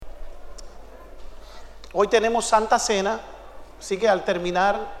Hoy tenemos Santa Cena, así que al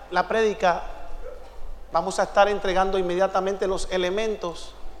terminar la prédica vamos a estar entregando inmediatamente los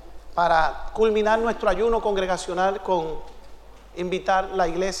elementos para culminar nuestro ayuno congregacional con invitar la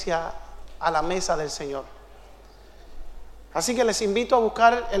iglesia a la mesa del Señor. Así que les invito a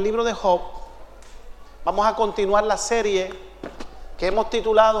buscar el libro de Job. Vamos a continuar la serie que hemos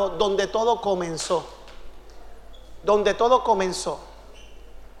titulado Donde todo comenzó. Donde todo comenzó.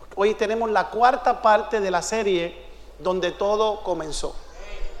 Hoy tenemos la cuarta parte de la serie Donde todo comenzó.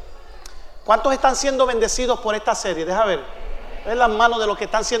 ¿Cuántos están siendo bendecidos por esta serie? Deja ver. Ven las manos de los que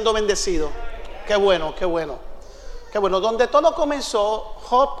están siendo bendecidos. Qué bueno, qué bueno. Qué bueno. Donde todo comenzó,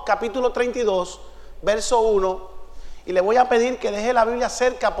 Job capítulo 32, verso 1. Y le voy a pedir que deje la Biblia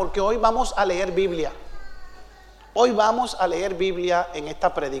cerca porque hoy vamos a leer Biblia. Hoy vamos a leer Biblia en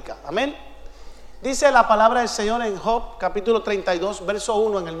esta prédica. Amén. Dice la palabra del Señor en Job capítulo 32, verso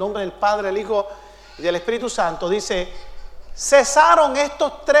 1, en el nombre del Padre, del Hijo y del Espíritu Santo. Dice: cesaron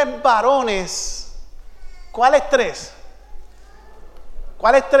estos tres varones. ¿Cuáles tres?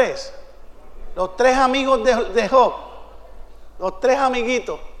 ¿Cuáles tres? Los tres amigos de Job. Los tres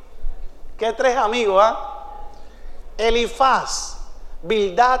amiguitos. ¿Qué tres amigos? Elifaz,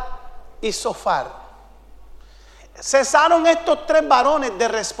 Bildad y Zofar. Cesaron estos tres varones de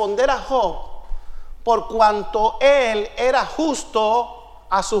responder a Job por cuanto él era justo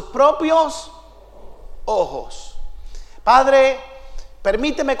a sus propios ojos. Padre,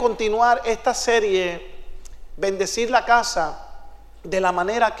 permíteme continuar esta serie, bendecir la casa de la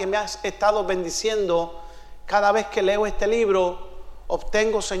manera que me has estado bendiciendo. Cada vez que leo este libro,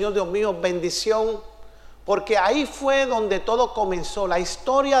 obtengo, Señor Dios mío, bendición, porque ahí fue donde todo comenzó. La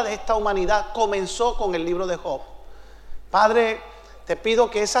historia de esta humanidad comenzó con el libro de Job. Padre, te pido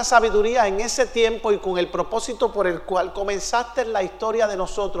que esa sabiduría en ese tiempo y con el propósito por el cual comenzaste la historia de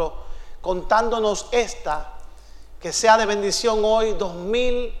nosotros, contándonos esta, que sea de bendición hoy,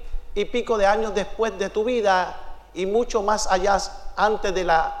 2000 y pico de años después de tu vida y mucho más allá antes de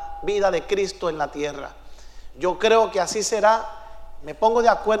la vida de Cristo en la tierra. Yo creo que así será. Me pongo de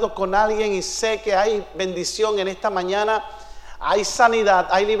acuerdo con alguien y sé que hay bendición en esta mañana. Hay sanidad,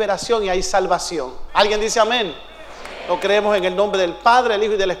 hay liberación y hay salvación. ¿Alguien dice amén? Lo creemos en el nombre del Padre, del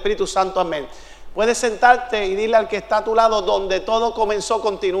Hijo y del Espíritu Santo. Amén. Puedes sentarte y dile al que está a tu lado: donde todo comenzó,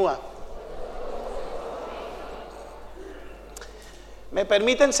 continúa. ¿Me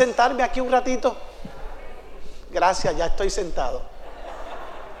permiten sentarme aquí un ratito? Gracias, ya estoy sentado.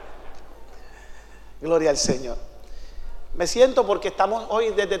 Gloria al Señor. Me siento porque estamos hoy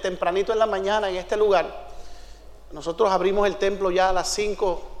desde tempranito en la mañana en este lugar. Nosotros abrimos el templo ya a las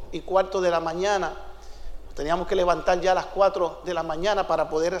 5:15 de la mañana. Teníamos que levantar ya a las 4 de la mañana para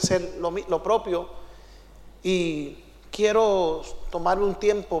poder hacer lo propio. Y quiero tomarme un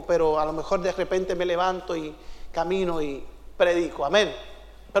tiempo, pero a lo mejor de repente me levanto y camino y predico. Amén.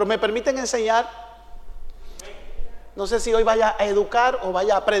 Pero me permiten enseñar. No sé si hoy vaya a educar o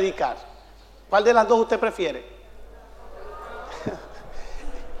vaya a predicar. ¿Cuál de las dos usted prefiere?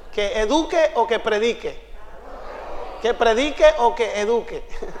 ¿Que eduque o que predique? ¿Que predique o que eduque?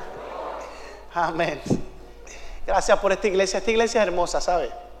 Amén. Gracias por esta iglesia. Esta iglesia es hermosa,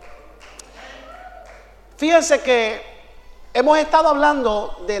 ¿sabe? Fíjense que hemos estado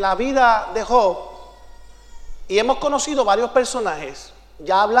hablando de la vida de Job y hemos conocido varios personajes.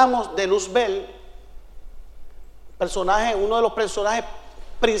 Ya hablamos de Luzbel, personaje, uno de los personajes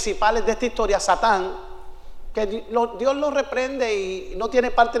principales de esta historia, Satán, que Dios lo reprende y no tiene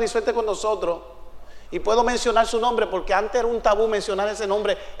parte ni suerte con nosotros. Y puedo mencionar su nombre porque antes era un tabú mencionar ese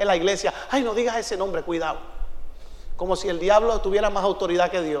nombre en la iglesia. Ay, no digas ese nombre, cuidado. Como si el diablo tuviera más autoridad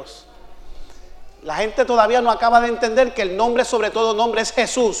que Dios. La gente todavía no acaba de entender que el nombre sobre todo nombre es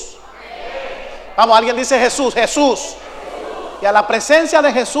Jesús. Vamos, alguien dice Jesús, Jesús. Y a la presencia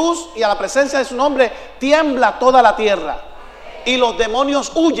de Jesús y a la presencia de su nombre tiembla toda la tierra. Y los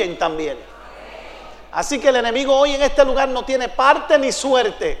demonios huyen también. Así que el enemigo hoy en este lugar no tiene parte ni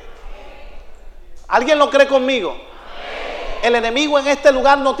suerte. ¿Alguien lo cree conmigo? El enemigo en este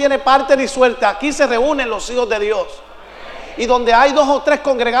lugar no tiene parte ni suerte. Aquí se reúnen los hijos de Dios. Y donde hay 2 o 3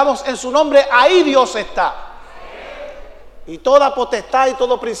 congregados en su nombre, ahí Dios está. Y toda potestad y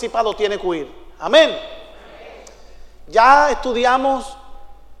todo principado tiene que huir. Amén. Ya estudiamos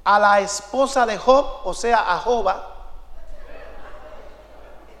a la esposa de Job, o sea, a Joba.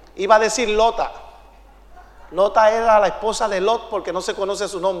 Iba a decir Lota. Lota era la esposa de Lot porque no se conoce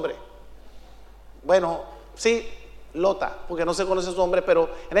su nombre. Bueno, sí, Lota, porque no se conoce su nombre, pero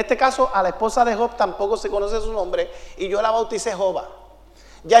en este caso a la esposa de Job tampoco se conoce su nombre y yo la bauticé Joba.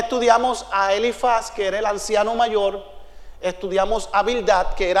 Ya estudiamos a Elifaz, que era el anciano mayor, estudiamos a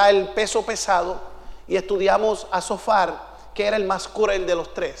Bildad, que era el peso pesado, y estudiamos a Zofar, que era el más cruel de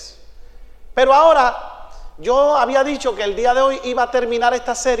los tres. Pero ahora, yo había dicho que el día de hoy iba a terminar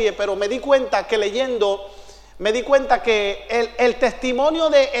esta serie, pero me di cuenta que leyendo, me di cuenta que el testimonio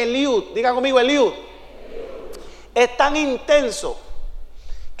de Eliud, diga conmigo Eliud, es tan intenso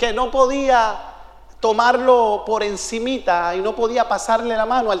que no podía tomarlo por encimita y no podía pasarle la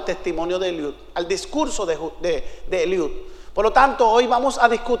mano al testimonio de Eliud, al discurso de Eliud. Por lo tanto, hoy vamos a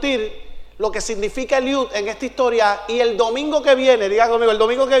discutir lo que significa Eliud en esta historia, y el domingo que viene, diga conmigo, el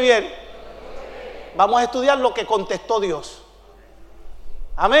domingo que viene, vamos a estudiar lo que contestó Dios.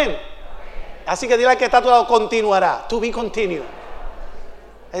 Amén. Así que dile al que está a tu lado, continuará, to be continue.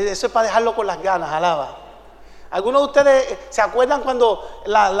 Eso es para dejarlo con las ganas, alaba. Algunos de ustedes se acuerdan cuando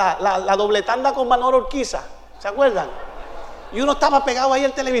la doble tanda con Manolo Urquiza, ¿se acuerdan? Y uno estaba pegado ahí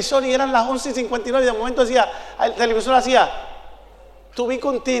al televisor y eran las 11:59 y de momento decía, el televisor hacía to be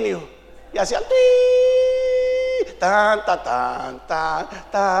continue y hacía tan, tan, tan, tan,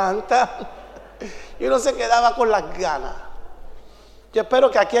 tan, tan, y uno se quedaba con las ganas. Yo espero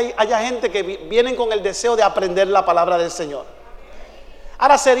que aquí haya gente que vienen con el deseo de aprender la palabra del Señor.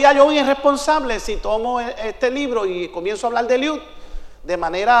 Ahora, sería yo irresponsable si tomo este libro y comienzo a hablar de Eliud de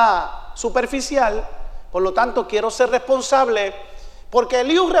manera superficial. Por lo tanto, quiero ser responsable, porque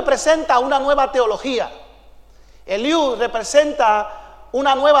Eliud representa una nueva teología. Eliud representa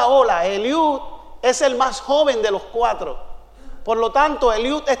una nueva ola. Eliud es el más joven de los cuatro. Por lo tanto,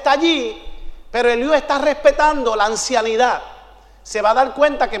 Eliud está allí, pero Eliud está respetando la ancianidad. Se va a dar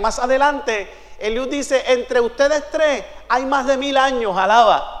cuenta que más adelante Eliud dice, entre ustedes tres hay más de 1000 años,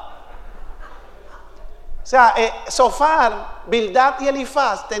 alaba. O sea, Zofar, Bildad y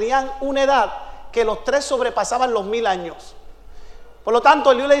Elifaz tenían una edad que los tres sobrepasaban los 1000 años. Por lo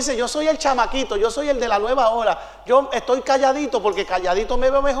tanto, Eliud le dice, yo soy el chamaquito, yo soy el de la nueva hora, yo estoy calladito porque calladito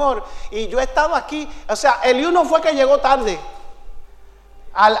me veo mejor, y yo he estado aquí. O sea, Eliud no fue que llegó tarde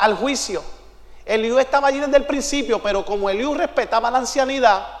al juicio. Eliud estaba allí desde el principio, pero como Eliud respetaba la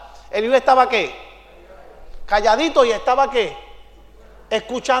ancianidad, Eliud estaba ¿qué? Calladito, y estaba ¿qué?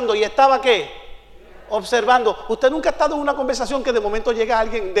 Escuchando, y estaba ¿qué? Observando. Usted nunca ha estado en una conversación que de momento llega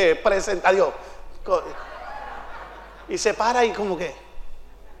alguien de presenta a Dios y se para y como que,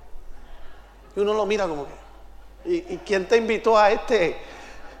 y uno lo mira como que, ¿y quién te invitó a este?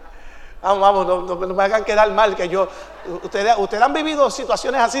 Vamos, no me hagan quedar mal, que yo, ustedes han vivido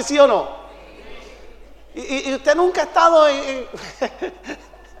situaciones así, ¿sí o no? Y usted nunca ha estado en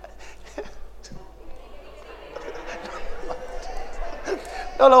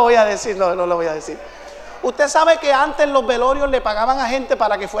no lo voy a decir, no lo voy a decir. Usted sabe que antes los velorios le pagaban a gente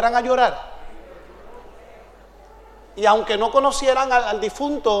para que fueran a llorar. Y aunque no conocieran al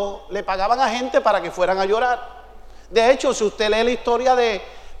difunto, le pagaban a gente para que fueran a llorar. De hecho, si usted lee la historia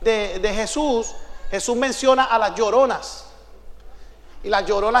de Jesús, Jesús menciona a las lloronas. Y las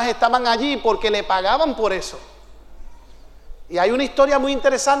lloronas estaban allí porque le pagaban por eso. Y hay una historia muy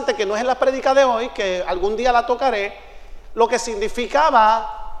interesante que no es en la prédica de hoy, que algún día la tocaré. Lo que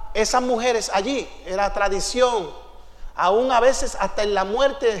significaba esas mujeres allí, era tradición. Aún a veces hasta en la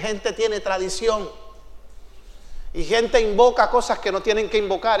muerte gente tiene tradición. Y gente invoca cosas que no tienen que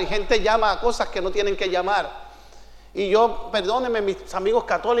invocar, y gente llama a cosas que no tienen que llamar. Y yo, perdónenme mis amigos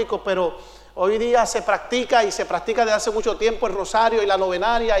católicos, pero hoy día se practica, y se practica desde hace mucho tiempo, el rosario y la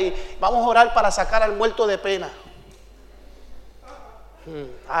novenaria, y vamos a orar para sacar al muerto de pena.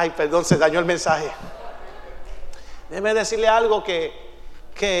 Ay, perdón, se dañó el mensaje. Déjeme decirle algo,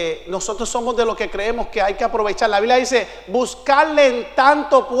 que nosotros somos de los que creemos que hay que aprovechar. La Biblia dice, buscarle en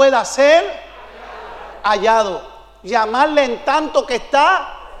tanto pueda ser hallado. Llamarle en tanto que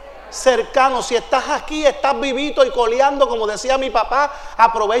está cercano. Si estás aquí, estás vivito y coleando, como decía mi papá,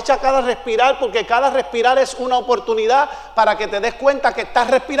 aprovecha cada respirar, porque cada respirar es una oportunidad para que te des cuenta que estás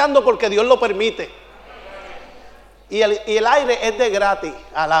respirando porque Dios lo permite. Y el aire es de gratis,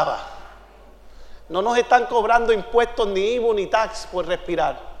 alaba. No nos están cobrando impuestos, ni IVU, ni tax por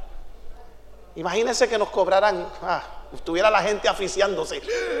respirar. Imagínense que nos cobraran, estuviera la gente asfixiándose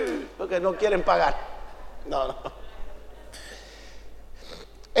porque no quieren pagar. No.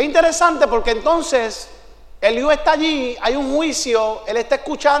 Es interesante porque entonces Eliú está allí, hay un juicio, él está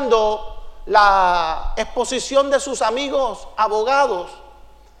escuchando la exposición de sus amigos abogados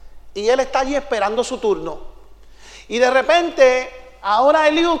y él está allí esperando su turno. Y de repente ahora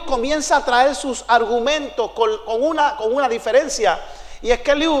Eliú comienza a traer sus argumentos con una diferencia, y es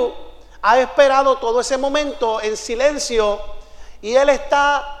que Eliú ha esperado todo ese momento en silencio y él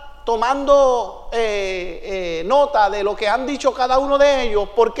está tomando nota de lo que han dicho cada uno de ellos,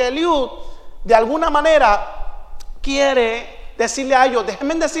 porque Eliú de alguna manera quiere decirle a ellos,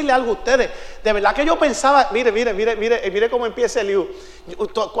 déjenme decirle algo a ustedes. De verdad que yo pensaba, mire cómo empieza Eliú.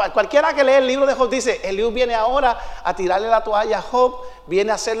 Cualquiera que lee el libro de Job dice, Eliú viene ahora a tirarle la toalla a Job,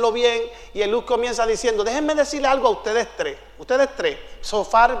 viene a hacerlo bien. Y Eliú comienza diciendo, déjenme decirle algo a ustedes tres,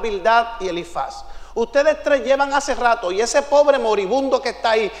 Sofar, Bildad y Elifaz. Ustedes tres llevan hace rato, y ese pobre moribundo que está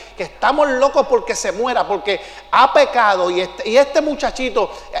ahí, que estamos locos porque se muera, porque ha pecado, y este muchachito,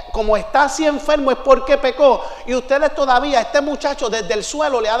 como está así enfermo, es porque pecó. Y ustedes todavía, este muchacho desde el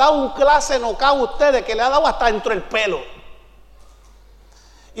suelo le ha dado un clase knockout a ustedes, que le ha dado hasta dentro del pelo.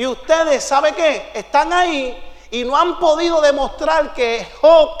 Y ustedes, ¿sabe qué? Están ahí y no han podido demostrar que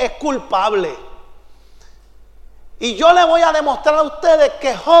Job es culpable. Y yo le voy a demostrar a ustedes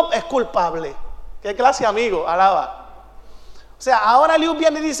que Job es culpable. ¿Qué clase de amigo? Alaba. O sea, ahora Eliú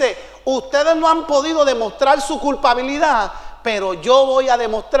viene y dice, ustedes no han podido demostrar su culpabilidad, pero yo voy a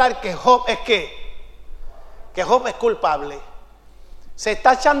demostrar que Job es ¿qué? Que Job es culpable. Se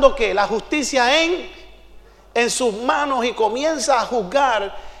está echando ¿qué? La justicia en sus manos, y comienza a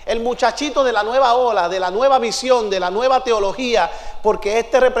juzgar el muchachito de la nueva ola, de la nueva visión, de la nueva teología, porque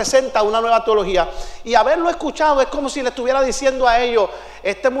este representa una nueva teología. Y haberlo escuchado es como si le estuviera diciendo a ellos,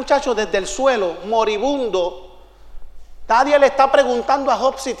 este muchacho desde el suelo, moribundo, nadie le está preguntando a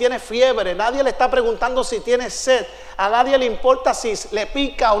Job si tiene fiebre, nadie le está preguntando si tiene sed, a nadie le importa si le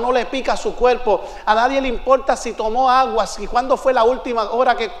pica o no le pica su cuerpo, a nadie le importa si tomó agua, si cuándo fue la última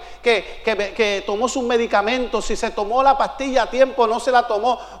hora que tomó sus medicamentos, si se tomó la pastilla a tiempo o no se la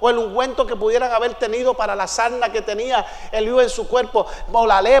tomó, o el ungüento que pudieran haber tenido para la sarna que tenía Eliú en su cuerpo, o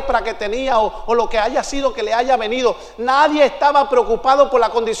la lepra que tenía, o lo que haya sido que le haya venido. Nadie estaba preocupado por la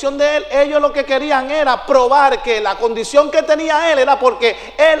condición de él. Ellos lo que querían era probar que la condición que tenía él era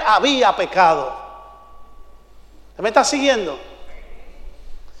porque él había pecado. ¿Me está siguiendo?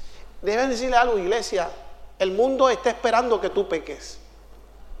 Deben decirle algo, iglesia. El mundo está esperando que tú peques.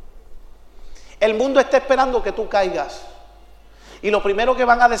 El mundo está esperando que tú caigas. Y lo primero que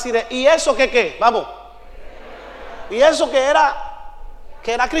van a decir es, ¿y eso que qué? Vamos. ¿Y eso que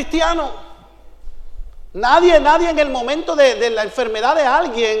era cristiano? Nadie en el momento de la enfermedad de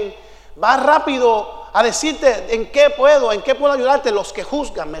alguien va rápido a decirte en qué puedo ayudarte. Los que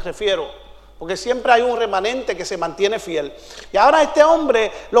juzgan, me refiero. Porque siempre hay un remanente que se mantiene fiel. Y ahora este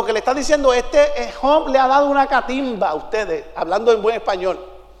hombre, lo que le está diciendo, Job le ha dado una catimba a ustedes, hablando en buen español.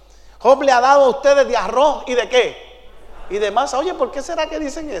 Job le ha dado a ustedes de arroz y de qué, y de masa. Oye, ¿por qué será que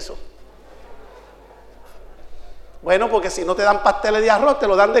dicen eso? Bueno, porque si no te dan pasteles de arroz, te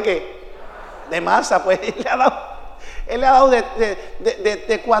lo dan de qué, de masa. Pues él le ha dado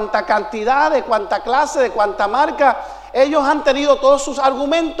de cuánta cantidad, de cuánta clase, de cuánta marca. Ellos han tenido todos sus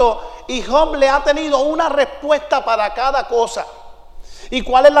argumentos y Job le ha tenido una respuesta para cada cosa. ¿Y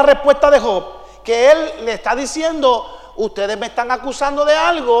cuál es la respuesta de Job? Que él le está diciendo, ustedes me están acusando de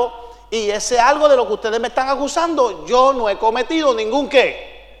algo, y ese algo de lo que ustedes me están acusando, yo no he cometido ningún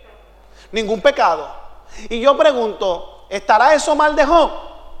 ¿qué? Ningún pecado. Y yo pregunto, ¿estará eso mal de Job?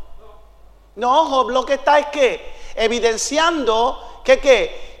 No, Job lo que está es que evidenciando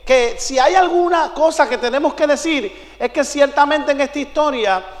que si hay alguna cosa que tenemos que decir, es que ciertamente en esta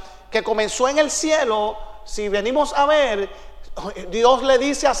historia que comenzó en el cielo, si venimos a ver, Dios le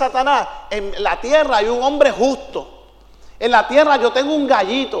dice a Satanás, en la tierra hay un hombre justo, en la tierra yo tengo un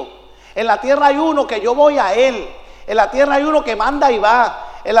gallito, en la tierra hay uno que yo voy a él, en la tierra hay uno que manda y va,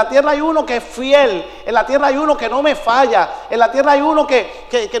 en la tierra hay uno que es fiel, en la tierra hay uno que no me falla, en la tierra hay uno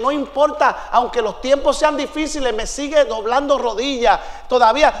que no importa, aunque los tiempos sean difíciles, me sigue doblando rodillas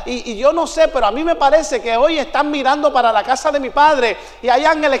todavía. Y yo no sé, pero a mí me parece que hoy están mirando para la casa de mi padre y hay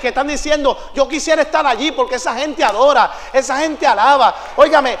ángeles que están diciendo, yo quisiera estar allí porque esa gente adora, esa gente alaba.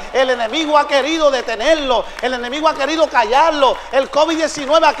 Óigame, el enemigo ha querido detenerlo, el enemigo ha querido callarlo, el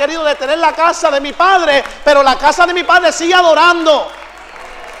COVID-19 ha querido detener la casa de mi padre, pero la casa de mi padre sigue adorando.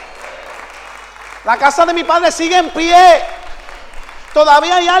 La casa de mi padre sigue en pie.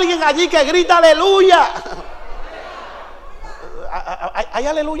 Todavía hay alguien allí que grita aleluya. ¿Hay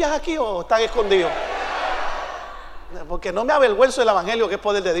aleluyas aquí o están escondidos? Porque no me avergüenzo del evangelio, que es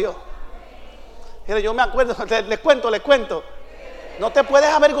poder de Dios. Mire, yo me acuerdo, les cuento. No te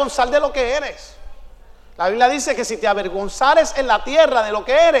puedes avergonzar de lo que eres. La Biblia dice que si te avergonzares en la tierra de lo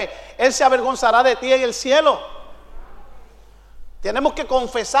que eres, Él se avergonzará de ti en el cielo. Tenemos que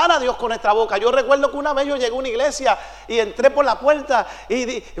confesar a Dios con nuestra boca. Yo recuerdo que una vez yo llegué a una iglesia y entré por la puerta y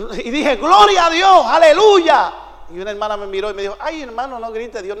dije, gloria a Dios, aleluya. Y una hermana me miró y me dijo, ay hermano, no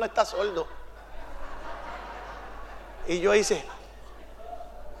grites, Dios no está sordo. Y yo hice,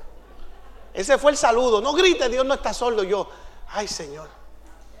 ese fue el saludo, no grites, Dios no está sordo. Yo, ay Señor.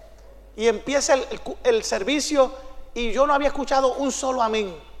 Y empieza el servicio y yo no había escuchado un solo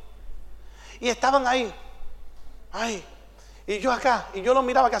amén. Y estaban ahí, y yo acá, y yo los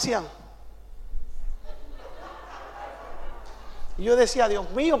miraba que hacían. Y yo decía, Dios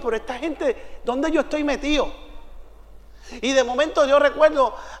mío, pero esta gente, ¿dónde yo estoy metido? Y de momento yo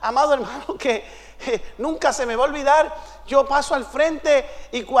recuerdo, amado hermano, que nunca se me va a olvidar. Yo paso al frente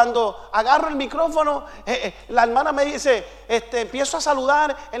y cuando agarro el micrófono, la hermana me dice, empiezo a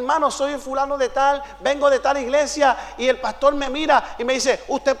saludar, hermano, soy el fulano de tal, vengo de tal iglesia, y el pastor me mira y me dice,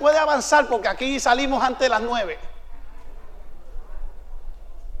 usted puede avanzar porque aquí salimos antes de las 9.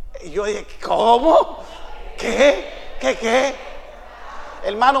 Y yo dije, ¿cómo? ¿Qué?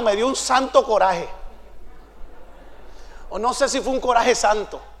 Hermano, me dio un santo coraje, o no sé si fue un coraje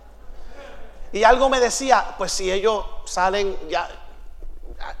santo. Y algo me decía, pues si ellos salen, ya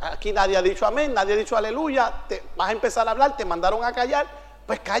aquí nadie ha dicho amén, nadie ha dicho aleluya, te vas a empezar a hablar, te mandaron a callar,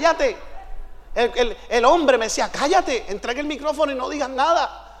 pues cállate. El hombre me decía, cállate, entrega el micrófono y no digas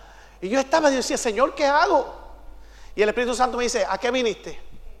nada. Y yo decía, Señor, ¿qué hago? Y el Espíritu Santo me dice, ¿a qué viniste?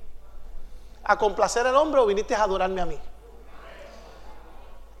 ¿A complacer al hombre o viniste a adorarme a mí?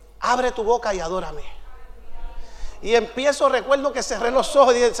 Abre tu boca y adórame. Y recuerdo que cerré los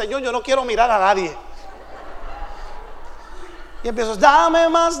ojos y dije, Señor, yo no quiero mirar a nadie. Y empiezo, dame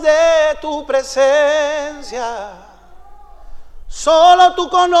más de tu presencia. Solo tú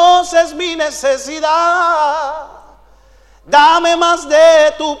conoces mi necesidad. Dame más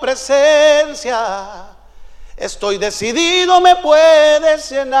de tu presencia. Estoy decidido, me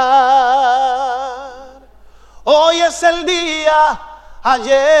puedes llenar. Hoy es el día,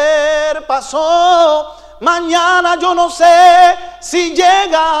 ayer pasó, mañana yo no sé si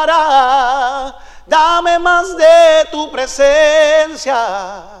llegará. Dame más de tu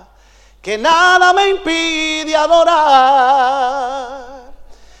presencia, que nada me impide adorar,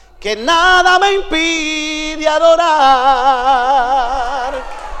 que nada me impide adorar,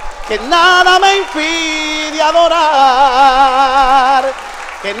 que nada me impide adorar,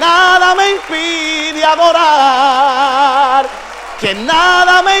 que nada me impide adorar, que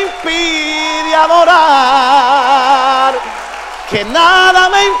nada me impide adorar, que nada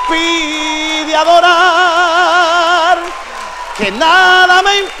me impide adorar, que nada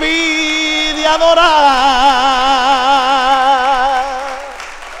me impide adorar.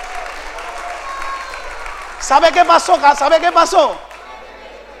 ¿Sabe qué pasó? ¿Sabe qué pasó?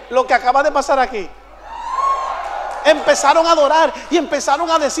 Lo que acaba de pasar aquí. Empezaron a adorar y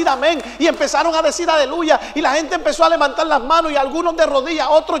empezaron a decir amén y empezaron a decir aleluya, y la gente empezó a levantar las manos, y algunos de rodillas,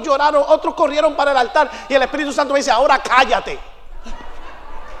 otros lloraron, otros corrieron para el altar, y el Espíritu Santo me dice, ahora cállate.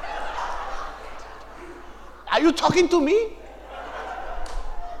 Are you talking to me?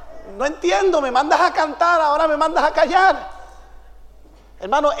 No entiendo, me mandas a cantar, ahora me mandas a callar.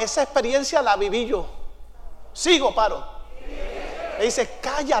 Hermano, esa experiencia la viví yo. Sigo, paro. Me dice,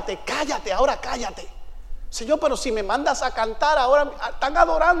 cállate, ahora cállate. Señor, pero si me mandas a cantar, ahora están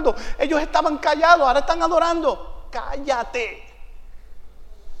adorando. Ellos estaban callados, ahora están adorando. Cállate.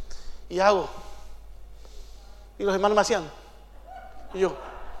 Y hago. Y los hermanos me hacían. Y yo.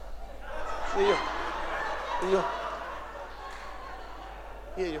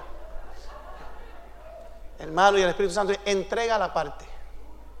 Y ellos. Hermano, y el Espíritu Santo entrega la parte.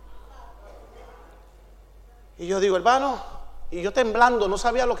 Y yo digo, hermano, y yo temblando, no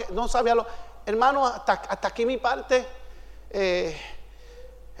sabía lo. Hermano, hasta aquí mi parte. El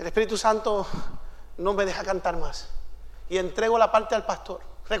Espíritu Santo no me deja cantar más. Y entrego la parte al pastor.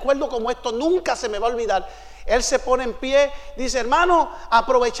 Recuerdo como esto nunca se me va a olvidar. Él se pone en pie, dice, hermano,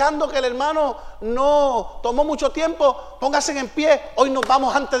 aprovechando que el hermano no tomó mucho tiempo, póngase en pie, hoy nos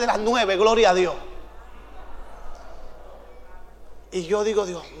vamos antes de las 9, gloria a Dios. Y yo digo,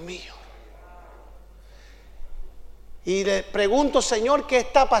 Dios mío. Y le pregunto, Señor, ¿qué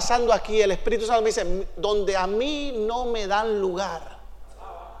está pasando aquí? El Espíritu Santo me dice, donde a mí no me dan lugar,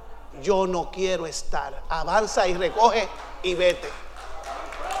 yo no quiero estar. Avanza y recoge y vete.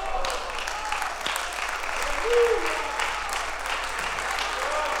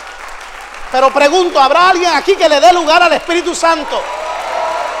 Pero pregunto, ¿habrá alguien aquí que le dé lugar al Espíritu Santo?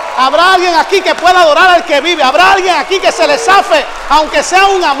 ¿Habrá alguien aquí que pueda adorar al que vive? ¿Habrá alguien aquí que se le zafe, aunque sea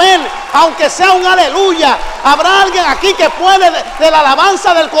un amén, aunque sea un aleluya? ¿Habrá alguien aquí que puede de la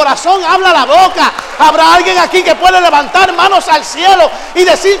alabanza del corazón habla la boca? ¿Habrá alguien aquí que puede levantar manos al cielo y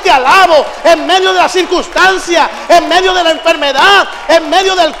decirte alabo en medio de la circunstancia, en medio de la enfermedad, en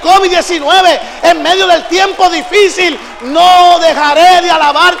medio del COVID-19, en medio del tiempo difícil? No dejaré de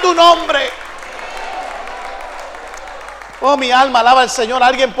alabar tu nombre. Oh, mi alma alaba al Señor.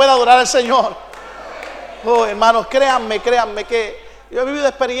 ¿Alguien puede adorar al Señor? Oh, hermanos, créanme que yo he vivido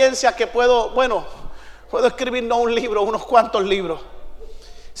experiencias que puedo, bueno, Puedo escribir no un libro, unos cuantos libros.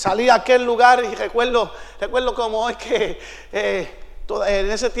 Salí a aquel lugar y recuerdo como es que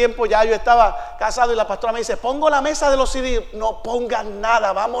en ese tiempo ya yo estaba casado y la pastora me dice, pongo la mesa de los CD. No pongan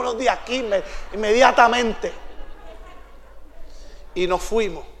nada, vámonos de aquí inmediatamente. Y nos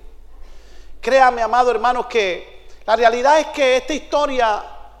fuimos. Créame, amado hermanos, que la realidad es que esta historia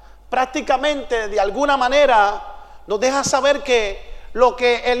prácticamente de alguna manera nos deja saber que lo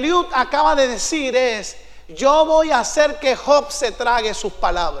que Eliud acaba de decir es: yo voy a hacer que Job se trague sus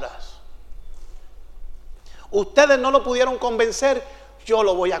palabras. Ustedes no lo pudieron convencer, yo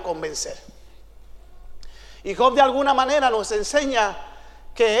lo voy a convencer. Y Job de alguna manera nos enseña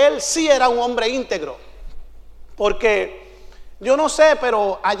que él sí era un hombre íntegro. Porque yo no sé,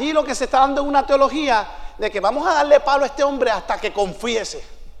 pero allí lo que se está dando es una teología de que vamos a darle palo a este hombre hasta que confiese.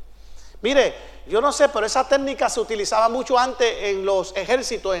 Mire, yo no sé, pero esa técnica se utilizaba mucho antes en los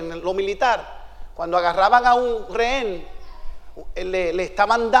ejércitos, en lo militar. Cuando agarraban a un rehén, le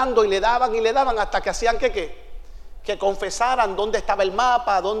estaban dando y le daban hasta que hacían que confesaran dónde estaba el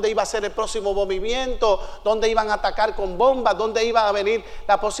mapa, dónde iba a ser el próximo movimiento, dónde iban a atacar con bombas, dónde iba a venir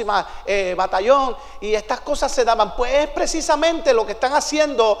la próxima batallón. Y estas cosas se daban. Pues es precisamente lo que están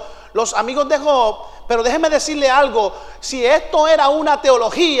haciendo los amigos de Job. Pero déjeme decirle algo: si esto era una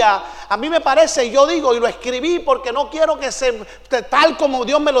teología, a mí me parece, y yo digo, y lo escribí porque no quiero que sea tal como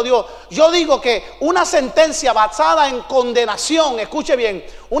Dios me lo dio. Yo digo que una sentencia basada en condenación, escuche bien,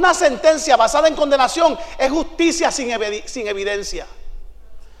 una sentencia basada en condenación es justicia sin evidencia.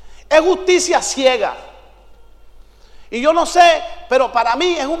 Es justicia ciega. Y yo no sé, pero para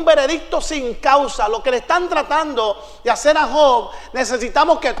mí es un veredicto sin causa. Lo que le están tratando de hacer a Job,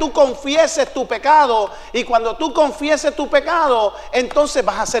 necesitamos que tú confieses tu pecado. Y cuando tú confieses tu pecado, entonces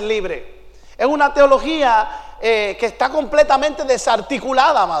vas a ser libre. Es una teología que está completamente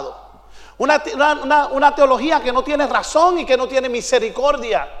desarticulada, amado. Una teología que no tiene razón y que no tiene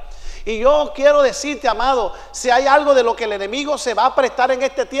misericordia. Y yo quiero decirte, amado, si hay algo de lo que el enemigo se va a prestar en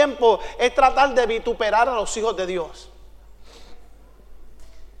este tiempo, es tratar de vituperar a los hijos de Dios.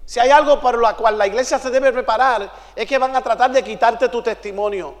 Si hay algo por lo cual la iglesia se debe preparar, es que van a tratar de quitarte tu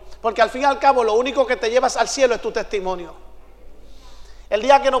testimonio. Porque al fin y al cabo lo único que te llevas al cielo es tu testimonio. El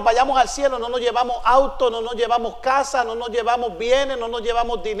día que nos vayamos al cielo no nos llevamos auto, no nos llevamos casa, no nos llevamos bienes, no nos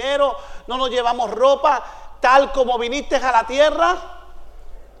llevamos dinero, no nos llevamos ropa. Tal como viniste a la tierra,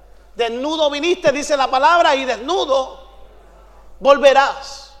 desnudo viniste, dice la palabra, y desnudo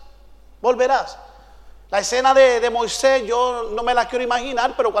volverás. Volverás. La escena de Moisés, yo no me la quiero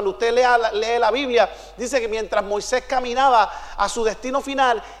imaginar, pero cuando usted lee la Biblia, dice que mientras Moisés caminaba a su destino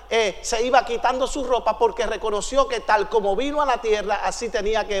final, se iba quitando su ropa porque reconoció que tal como vino a la tierra, así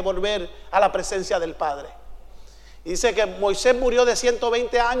tenía que volver a la presencia del Padre. Y dice que Moisés murió de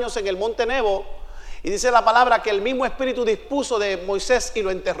 120 años en el monte Nebo, y dice la palabra que el mismo Espíritu dispuso de Moisés y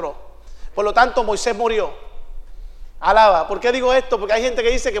lo enterró. Por lo tanto, Moisés murió. Alaba. ¿Por qué digo esto? Porque hay gente que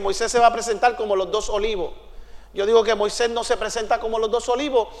dice que Moisés se va a presentar como los dos olivos. Yo digo que Moisés no se presenta como los dos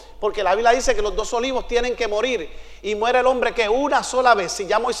olivos, porque la Biblia dice que los dos olivos tienen que morir, y muere el hombre que una sola vez. Si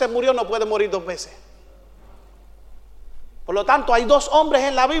ya Moisés murió, no puede morir dos veces. Por lo tanto, hay dos hombres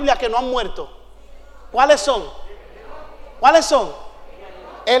en la Biblia que no han muerto. ¿Cuáles son? ¿Cuáles son?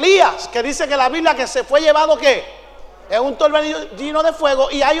 Elías, que dice que la Biblia que se fue llevado, ¿qué? Es un torbellino de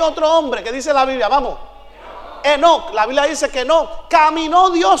fuego. Y hay otro hombre que dice la Biblia, vamos, Enoc. La Biblia dice que no,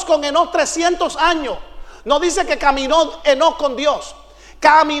 caminó Dios con Enoc 300 años. No dice que caminó Enoc con Dios.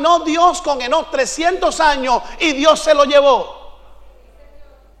 Caminó Dios con Enoc 300 años y Dios se lo llevó.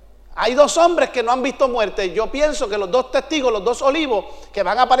 Hay dos hombres que no han visto muerte. Yo pienso que los dos testigos, los dos olivos que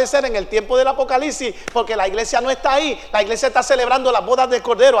van a aparecer en el tiempo del Apocalipsis, porque la iglesia no está ahí, la iglesia está celebrando las bodas del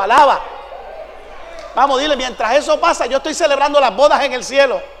Cordero. Alaba. Vamos, dile, mientras eso pasa, yo estoy celebrando las bodas en el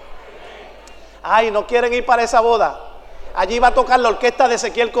cielo. Ay, no quieren ir para esa boda. Allí va a tocar la orquesta de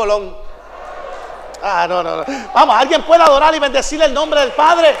Ezequiel Colón. Ah, no. Vamos, alguien puede adorar y bendecirle el nombre del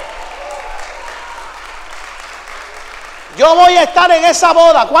Padre. Yo voy a estar en esa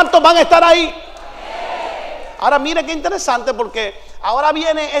boda. ¿Cuántos van a estar ahí? Ahora mire qué interesante, porque ahora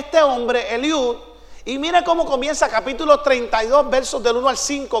viene este hombre, Eliud, y mire cómo comienza capítulo 32, versos del 1 al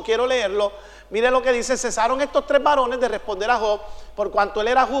 5. Quiero leerlo. Mire lo que dice: cesaron estos tres varones de responder a Job, por cuanto él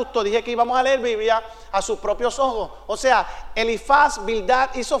era justo. Dije que íbamos a leer Biblia a sus propios ojos. O sea, Elifaz,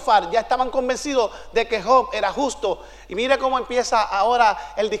 Bildad y Sofar ya estaban convencidos de que Job era justo. Y mire cómo empieza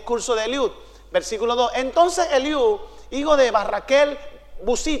ahora el discurso de Eliud. Versículo 2. Entonces Eliud, hijo de Barraquel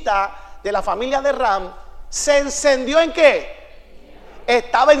Busita, de la familia de Ram, se encendió. ¿En qué?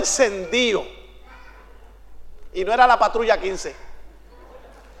 Estaba encendido. Y no era la patrulla 15.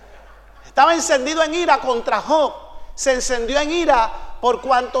 Estaba encendido en ira contra Job. Se encendió en ira por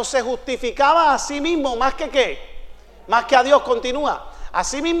cuanto se justificaba a sí mismo más que ¿qué? Más que a Dios. Continúa.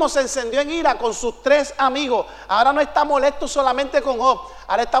 Asimismo se encendió en ira con sus 3 amigos. Ahora no está molesto solamente con Job.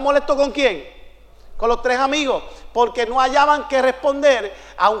 Ahora está molesto ¿con quién? Con los 3 amigos. Porque no hallaban que responder,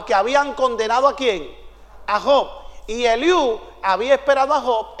 aunque habían condenado ¿a quién? A Job. Y Eliú había esperado a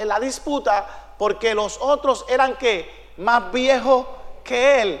Job en la disputa porque los otros eran ¿qué? Más viejos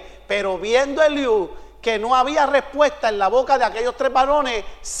que él. Pero viendo Eliú que no había respuesta en la boca de aquellos 3 varones,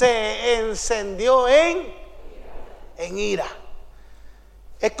 se encendió en ira.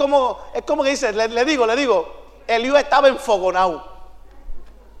 Es como que dice, le digo, Eliú estaba enfogonado.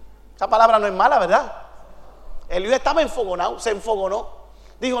 Esa palabra no es mala, ¿verdad? Eliú estaba enfogonado, se enfogonó.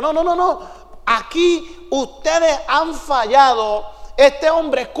 Dijo, no, aquí ustedes han fallado, este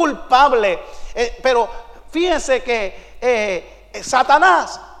hombre es culpable. Pero fíjense que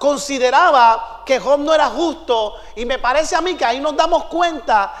Satanás consideraba que Job no era justo, y me parece a mí que ahí nos damos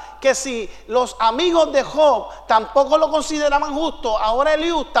cuenta que si los amigos de Job tampoco lo consideraban justo, ahora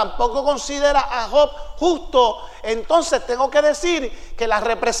Eliú tampoco considera a Job justo. Entonces tengo que decir que la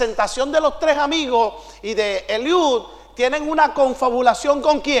representación de los 3 amigos y de Eliú tienen una confabulación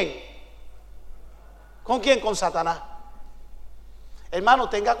 ¿con quién? ¿Con quién? Con Satanás. Hermano,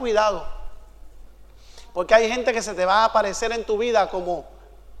 tenga cuidado, porque hay gente que se te va a aparecer en tu vida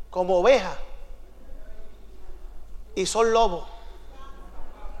como oveja y son lobos.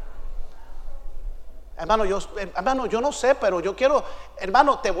 Hermano, yo no sé, pero yo quiero,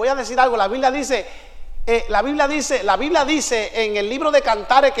 hermano, te voy a decir algo. La Biblia dice en el libro de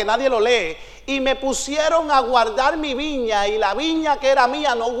Cantares, que nadie lo lee, y me pusieron a guardar mi viña, y la viña que era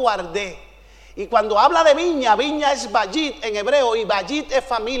mía no guardé. Y cuando habla de viña, viña es bayit en hebreo, y bayit es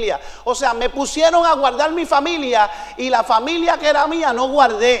familia. O sea, me pusieron a guardar mi familia, y la familia que era mía no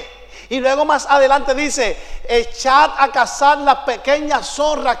guardé. Y luego más adelante dice, echad a cazar las pequeñas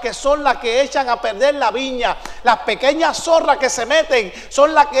zorras, que son las que echan a perder la viña. Las pequeñas zorras que se meten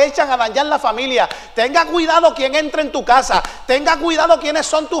son las que echan a dañar la familia. Tenga cuidado quien entra en tu casa. Tenga cuidado quiénes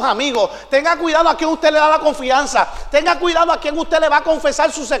son tus amigos. Tenga cuidado a quién usted le da la confianza. Tenga cuidado a quién usted le va a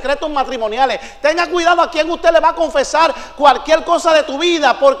confesar sus secretos matrimoniales. Tenga cuidado a quién usted le va a confesar cualquier cosa de tu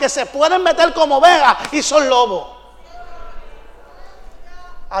vida, porque se pueden meter como ovejas y son lobos.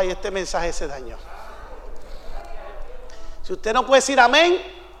 Ay, este mensaje se dañó. Si usted no puede decir amén,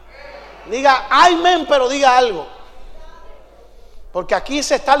 diga amén, pero diga algo. Porque aquí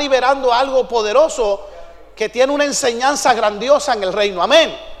se está liberando algo poderoso que tiene una enseñanza grandiosa en el reino.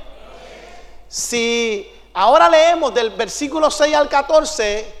 Amén. Si ahora leemos del versículo 6 al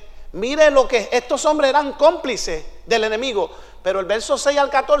 14, mire lo que estos hombres eran cómplices del enemigo. Pero el verso 6 al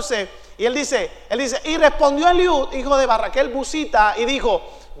 14, y él dice, y respondió Eliú, hijo de Barraquel Busita, y dijo,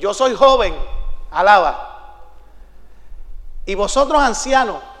 yo soy joven, alaba, y vosotros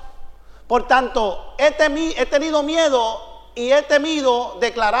ancianos, por tanto he tenido miedo y he temido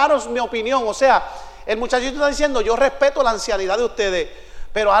declararos mi opinión. O sea, el muchachito está diciendo, yo respeto la ancianidad de ustedes,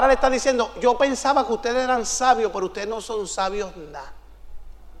 pero ahora le está diciendo, yo pensaba que ustedes eran sabios, pero ustedes no son sabios nada.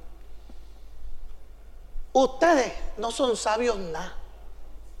 Ustedes no son sabios nada.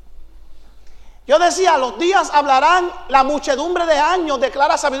 Yo decía, los días hablarán la muchedumbre de años,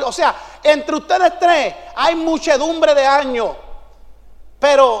 declara sabiduría. O sea, entre ustedes 3 hay muchedumbre de años,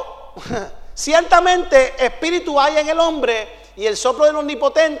 pero ciertamente espíritu hay en el hombre, y el soplo del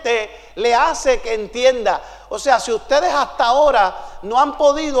omnipotente le hace que entienda. O sea, si ustedes hasta ahora no han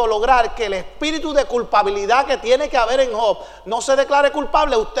podido lograr que el espíritu de culpabilidad que tiene que haber en Job no se declare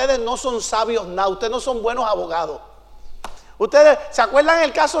culpable, ustedes no son sabios nada, ustedes no son buenos abogados. Ustedes se acuerdan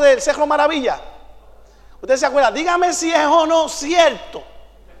el caso del Cerro Maravilla. Ustedes se acuerdan, dígame si es o no cierto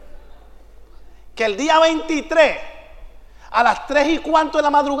que el día 23 a las 3:15 de la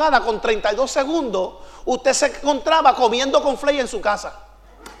madrugada con 32 segundos usted se encontraba comiendo conflay en su casa.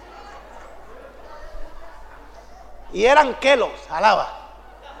 Y eran kelos, alaba.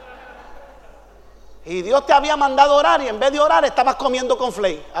 Y Dios te había mandado orar, y en vez de orar estabas comiendo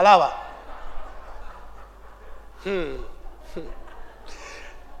conflay, alaba.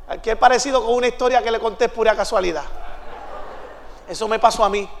 Aquí es parecido con una historia que le conté pura casualidad. Eso me pasó a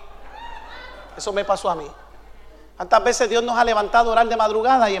mí. Eso me pasó a mí. ¿Cuántas veces Dios nos ha levantado a orar de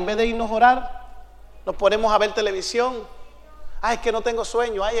madrugada y en vez de irnos a orar, nos ponemos a ver televisión? Ay, es que no tengo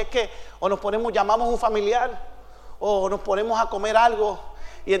sueño. Ay, es que, o nos ponemos, llamamos a un familiar, o nos ponemos a comer algo,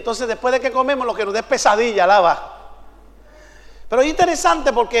 y entonces después de que comemos lo que nos dé es pesadilla, alaba. Pero es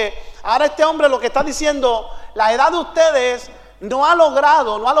interesante porque ahora este hombre lo que está diciendo, la edad de ustedes no ha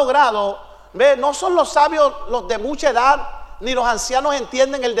logrado, ¿ve? No son los sabios los de mucha edad, ni los ancianos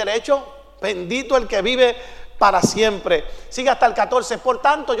entienden el derecho. Bendito el que vive para siempre. Sigue hasta el 14. Por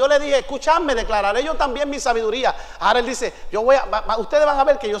tanto, yo le dije, escuchadme, declararé yo también mi sabiduría. Ahora él dice, ustedes van a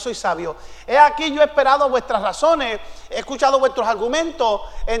ver que yo soy sabio. He aquí yo he esperado vuestras razones, he escuchado vuestros argumentos,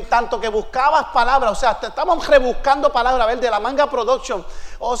 en tanto que buscabas palabras. O sea, estamos rebuscando palabras, a ver, de la Manga Production.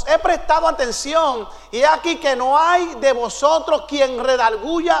 Os he prestado atención, y he aquí que no hay de vosotros quien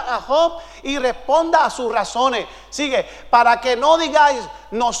redarguya a Job y responda a sus razones. Sigue, para que no digáis,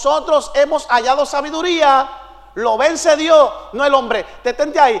 nosotros hemos hallado sabiduría, lo vence Dios, no el hombre.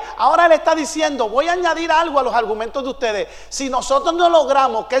 Detente ahí. Ahora él está diciendo, voy a añadir algo a los argumentos de ustedes. Si nosotros no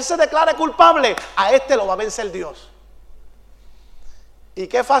logramos que él se declare culpable, a este lo va a vencer Dios. Y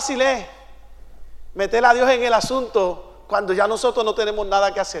qué fácil es meter a Dios en el asunto cuando ya nosotros no tenemos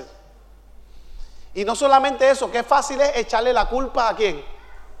nada que hacer. Y no solamente eso, qué fácil es echarle la culpa a quién.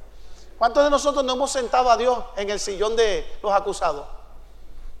 ¿Cuántos de nosotros no hemos sentado a Dios en el sillón de los acusados?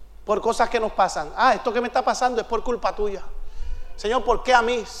 Por cosas que nos pasan. Esto que me está pasando es por culpa tuya. Señor, ¿por qué a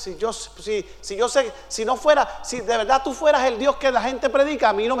mí? Si de verdad tú fueras el Dios que la gente predica,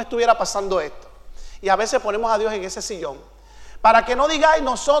 a mí no me estuviera pasando esto. Y a veces ponemos a Dios en ese sillón. Para que no digáis,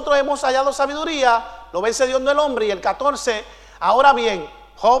 nosotros hemos hallado sabiduría, lo vence Dios, no el hombre. Y el 14, ahora bien,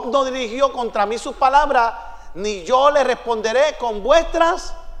 Job no dirigió contra mí sus palabras, ni yo le responderé con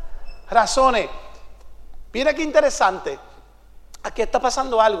vuestras razones. Mira qué interesante. Aquí está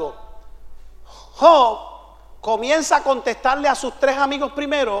pasando algo. Job comienza a contestarle a sus 3 amigos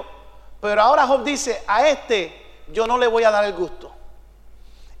primero, pero ahora Job dice, a este yo no le voy a dar el gusto.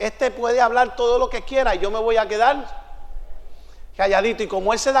 Este puede hablar todo lo que quiera y yo me voy a quedar calladito. Y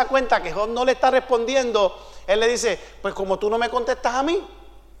como él se da cuenta que Job no le está respondiendo, él le dice, pues como tú no me contestas a mí,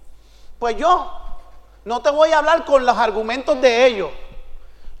 pues yo no te voy a hablar con los argumentos de ellos.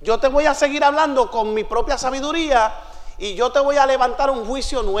 Yo te voy a seguir hablando con mi propia sabiduría. Y yo te voy a levantar un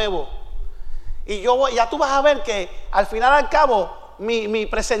juicio nuevo. Y ya tú vas a ver que al final al cabo mi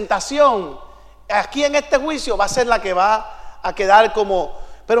presentación aquí en este juicio va a ser la que va a quedar como...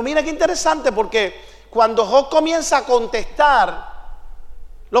 Pero mira qué interesante, porque cuando Job comienza a contestar,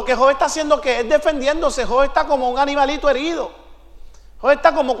 lo que Job está haciendo que es defendiéndose. Job está como un animalito herido. Job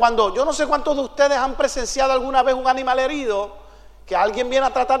está como cuando, yo no sé cuántos de ustedes han presenciado alguna vez un animal herido, que alguien viene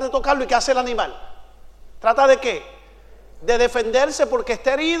a tratar de tocarlo y ¿qué hace el animal? ¿Trata de qué? De defenderse porque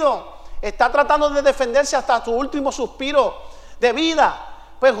está herido. Está tratando de defenderse hasta su último suspiro de vida.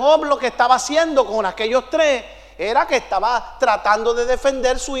 Pues Job lo que estaba haciendo con aquellos 3 era que estaba tratando de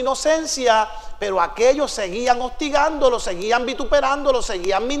defender su inocencia, pero aquellos seguían hostigándolo, seguían vituperándolo,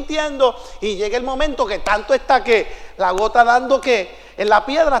 seguían mintiendo, y llega el momento que tanto está que la gota dando que en la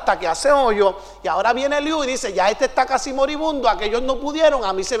piedra hasta que hace hoyo. Y ahora viene Eliú y dice, ya este está casi moribundo, aquellos no pudieron,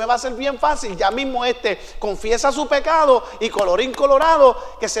 a mí se me va a hacer bien fácil, ya mismo este confiesa su pecado y colorín colorado,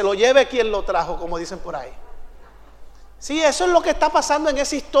 que se lo lleve quien lo trajo, como dicen por ahí. Sí, eso es lo que está pasando en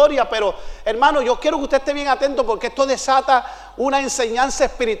esa historia, pero hermano, yo quiero que usted esté bien atento, porque esto desata una enseñanza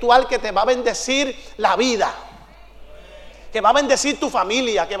espiritual que te va a bendecir la vida, que va a bendecir tu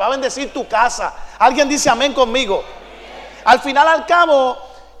familia, que va a bendecir tu casa. Alguien dice amén conmigo. Al final al cabo,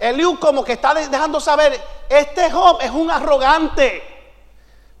 Eliú como que está dejando saber, este Job es un arrogante.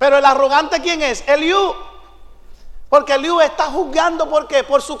 Pero el arrogante, ¿quién es? Eliú. Porque Eliú está juzgando, ¿por qué?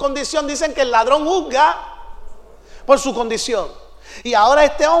 Por su condición. Dicen que el ladrón juzga por su condición. Y ahora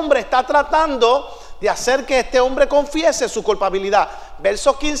este hombre está tratando de hacer que este hombre confiese su culpabilidad.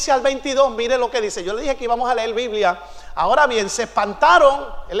 Versos 15 al 22, mire lo que dice. Yo le dije que íbamos a leer Biblia. Ahora bien, se espantaron,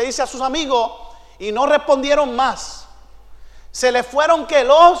 él le dice a sus amigos, y no respondieron más. Se les fueron que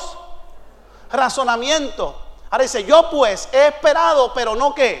los razonamientos. Ahora dice, yo pues he esperado, pero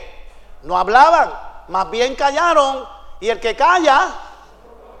no que no hablaban, más bien callaron, y el que calla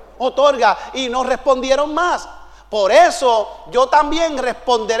otorga, y no respondieron más. Por eso yo también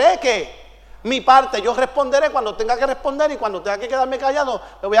responderé que mi parte, yo responderé cuando tenga que responder, y cuando tenga que quedarme callado,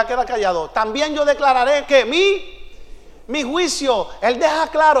 me voy a quedar callado. También yo declararé que mi juicio, él deja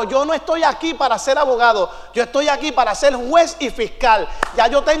claro, yo no estoy aquí para ser abogado, yo estoy aquí para ser juez y fiscal. Ya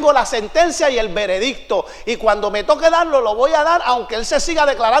yo tengo la sentencia y el veredicto, y cuando me toque darlo, lo voy a dar, aunque él se siga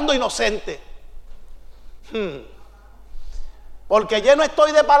declarando inocente. Porque lleno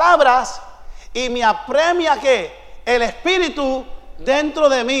estoy de palabras, y me apremia que el Espíritu dentro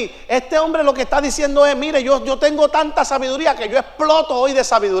de mí. Este hombre lo que está diciendo es, mire, yo tengo tanta sabiduría que yo exploto hoy de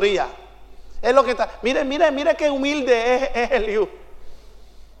sabiduría. Es lo que está. Mire qué humilde es Eliú.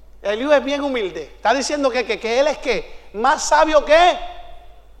 Eliú es bien humilde. Está diciendo que él es que más sabio que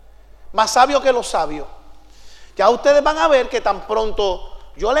los sabios. Ya ustedes van a ver que tan pronto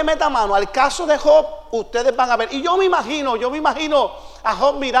yo le meta mano al caso de Job, ustedes van a ver. Y yo me imagino a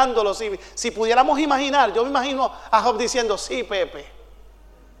Job mirándolo. Si pudiéramos imaginar, yo me imagino a Job diciendo, sí, Pepe.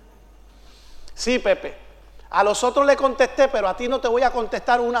 Sí, Pepe. A los otros le contesté, pero a ti no te voy a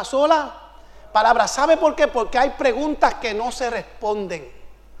contestar una sola palabra. ¿Sabe por qué? Porque hay preguntas que no se responden.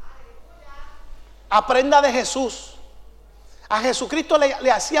 Aprenda de Jesús. A Jesucristo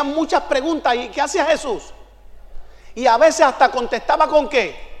le hacían muchas preguntas. ¿Y qué hacía Jesús? Y a veces hasta contestaba ¿con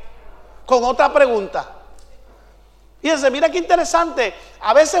qué? Con otra pregunta. Fíjense, mira qué interesante.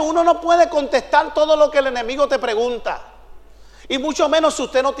 A veces uno no puede contestar todo lo que el enemigo te pregunta. Y mucho menos si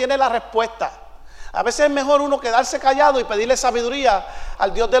usted no tiene la respuesta. A veces es mejor uno quedarse callado y pedirle sabiduría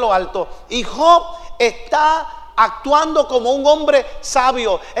al Dios de lo alto. Y Job está actuando como un hombre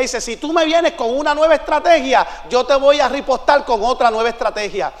sabio. Él dice, si tú me vienes con una nueva estrategia, yo te voy a ripostar con otra nueva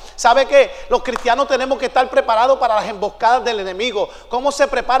estrategia. ¿Sabe qué? Los cristianos tenemos que estar preparados para las emboscadas del enemigo. ¿Cómo se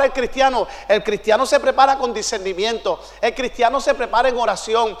prepara el cristiano? El cristiano se prepara con discernimiento. El cristiano se prepara en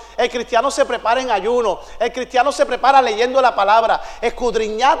oración. El cristiano se prepara en ayuno. El cristiano se prepara leyendo la palabra.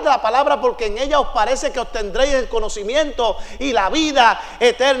 Escudriñad la palabra porque en ella os parece que obtendréis el conocimiento y la vida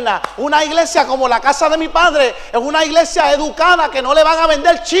eterna. Una iglesia como la casa de mi padre es una iglesia educada que no le van a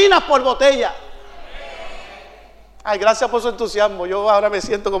vender chinas por botella. Ay, gracias por su entusiasmo. Yo ahora me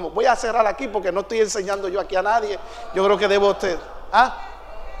siento como, voy a cerrar aquí porque no estoy enseñando yo aquí a nadie. Yo creo que debo a usted. ¿Ah?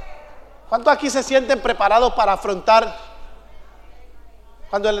 ¿Cuántos aquí se sienten preparados para afrontar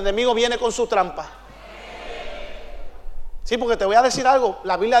cuando el enemigo viene con su trampa? Sí, porque te voy a decir algo.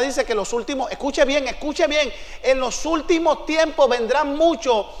 La Biblia dice que los últimos, escuche bien, en los últimos tiempos vendrán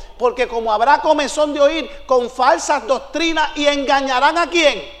muchos, porque como habrá comezón de oír con falsas doctrinas y engañarán ¿a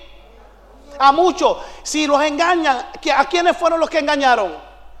quién? A muchos. Si los engañan, ¿a quiénes fueron los que engañaron?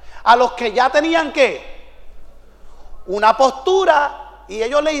 A los que ya tenían ¿qué? Una postura. Y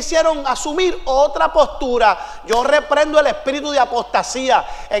ellos le hicieron asumir otra postura. Yo reprendo el espíritu de apostasía.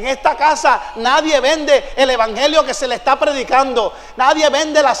 En esta casa nadie vende el evangelio que se le está predicando. Nadie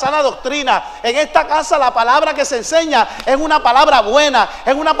vende la sana doctrina. En esta casa la palabra que se enseña es una palabra buena.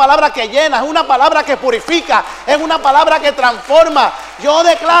 Es una palabra que llena. Es una palabra que purifica. Es una palabra que transforma. Yo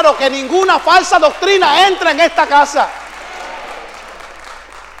declaro que ninguna falsa doctrina entra en esta casa.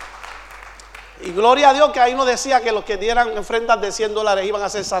 Y gloria a Dios que ahí nos decía que los que dieran ofrendas de $100 iban a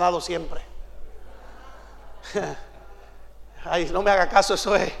ser sanados siempre. Ay, no me haga caso,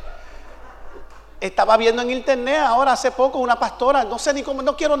 eso es. Estaba viendo en internet ahora hace poco una pastora, no sé ni cómo,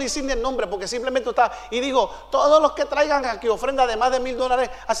 no quiero ni decir ni el nombre porque simplemente está. Y digo, todos los que traigan aquí ofrendas de más de $1,000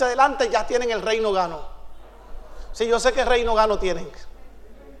 hacia adelante ya tienen el reino gano. Sí, yo sé que reino gano tienen.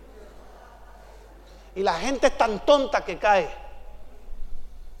 Y la gente es tan tonta que cae.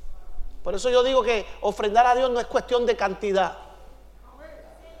 Por eso yo digo que ofrendar a Dios no es cuestión de cantidad.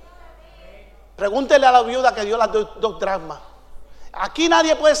 Pregúntele a la viuda que dio las 2 dracmas. Aquí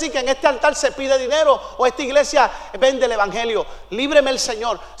nadie puede decir que en este altar se pide dinero o esta iglesia vende el evangelio. Líbreme el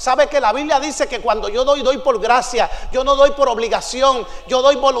Señor. Sabe que la Biblia dice que cuando yo doy por gracia. Yo no doy por obligación. Yo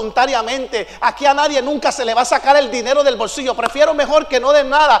doy voluntariamente. Aquí a nadie nunca se le va a sacar el dinero del bolsillo. Prefiero mejor que no den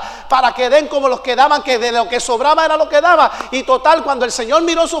nada para que den como los que daban, que de lo que sobraba era lo que daba. Y total, cuando el Señor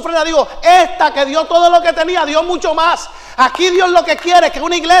miró su ofrenda, dijo, esta que dio todo lo que tenía, dio mucho más. Aquí Dios lo que quiere es que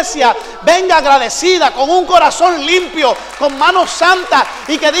una iglesia venga agradecida, con un corazón limpio, con manos santas,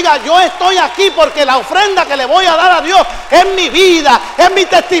 y que diga, yo estoy aquí porque la ofrenda que le voy a dar a Dios es mi vida, es mi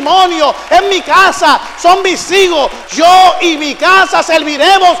testimonio, es mi casa, son mis hijos. Yo y mi casa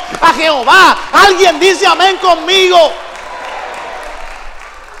serviremos a Jehová. Alguien dice amén conmigo.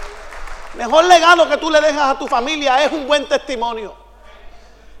 Mejor legado que tú le dejas a tu familia es un buen testimonio.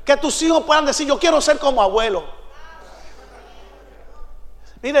 Que tus hijos puedan decir, yo quiero ser como abuelo.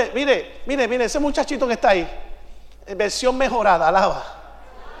 Mire, ese muchachito que está ahí, en versión mejorada, alaba.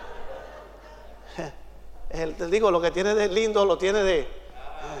 Te digo, lo que tiene de lindo, lo tiene de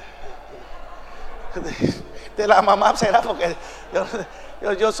la mamá, será porque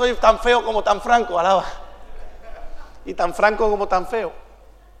yo soy tan feo como tan franco, alaba. Y tan franco como tan feo.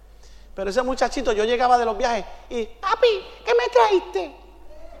 Pero ese muchachito, yo llegaba de los viajes y, papi, ¿qué me traíste?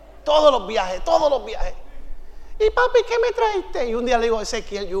 Todos los viajes. Y papi, ¿qué me traiste? Y un día le digo,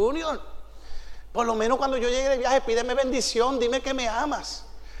 Ezequiel Junior, por lo menos cuando yo llegue de viaje, pídeme bendición, dime que me amas.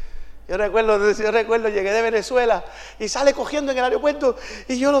 Yo recuerdo, llegué de Venezuela y sale cogiendo en el aeropuerto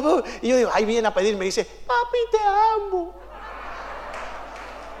y yo lo veo y yo digo, ahí viene a pedirme, dice, papi, te amo.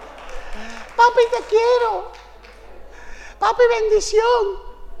 Papi, te quiero. Papi,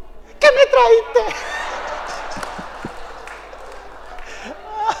 bendición. ¿Qué me traíste?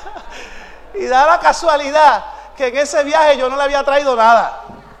 Y da la casualidad que en ese viaje yo no le había traído nada.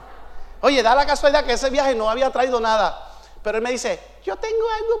 Oye, da la casualidad que ese viaje no había traído nada. Pero él me dice, yo tengo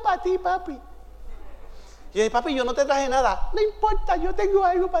algo para ti, papi. Y yo dije, papi, yo no te traje nada. No importa, yo tengo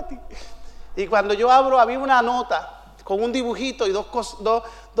algo para ti. Y cuando yo abro, había una nota con un dibujito y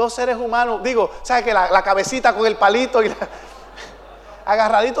dos seres humanos. Digo, ¿sabes qué? La cabecita con el palito y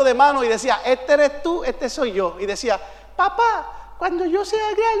agarradito de mano. Y decía, este eres tú, este soy yo. Y decía, papá, cuando yo sea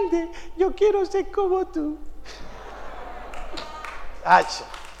grande, yo quiero ser como tú. Hacha.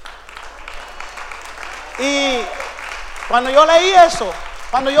 Y cuando yo leí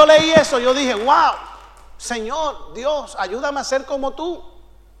eso, yo dije, wow, Señor, Dios, ayúdame a ser como tú.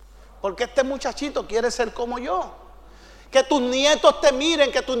 Porque este muchachito quiere ser como yo. Que tus nietos te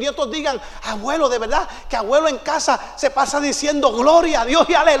miren, que tus nietos digan, abuelo, de verdad, que abuelo en casa se pasa diciendo gloria a Dios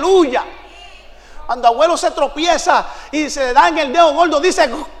y aleluya. Cuando abuelo se tropieza y se le da en el dedo gordo, dice,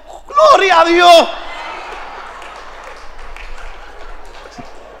 gloria a Dios.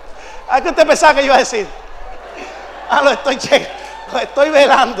 ¿A qué usted pensaba que yo iba a decir? Lo estoy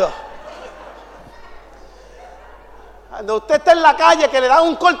velando. Cuando usted está en la calle que le dan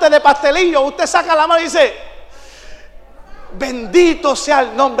un corte de pastelillo, usted saca la mano y dice, bendito sea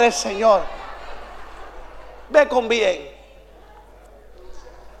el nombre del Señor. Ve con bien.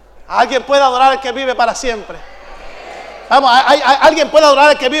 Alguien puede adorar al que vive para siempre. Vamos, alguien puede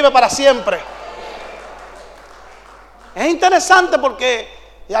adorar al que vive para siempre. Es interesante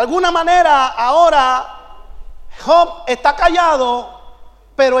porque de alguna manera ahora Job está callado,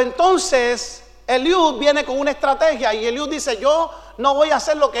 pero entonces Eliud viene con una estrategia y Eliud dice, yo no voy a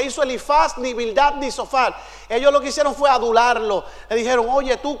hacer lo que hizo Elifaz, ni Bildad, ni Sofar. Ellos lo que hicieron fue adularlo. Le dijeron,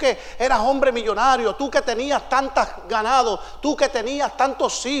 oye, tú que eras hombre millonario, tú que tenías tantos ganados, tú que tenías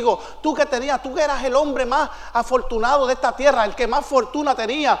tantos hijos, tú que eras el hombre más afortunado de esta tierra, el que más fortuna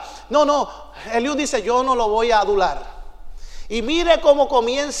tenía. No, Eliud dice, yo no lo voy a adular. Y mire cómo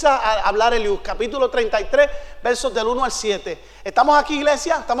comienza a hablar Eliud, capítulo 33, versos del 1 al 7. ¿Estamos aquí,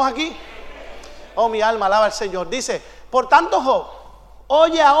 iglesia? ¿Estamos aquí? Oh, mi alma alaba al Señor. Dice, por tanto, Job,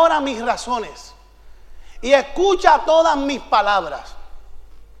 oye ahora mis razones y escucha todas mis palabras.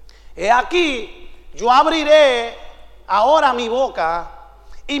 He aquí, yo abriré ahora mi boca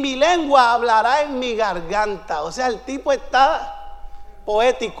y mi lengua hablará en mi garganta. O sea, el tipo está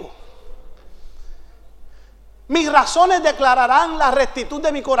poético. Mis razones declararán la rectitud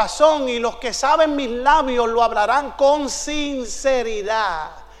de mi corazón y los que saben mis labios lo hablarán con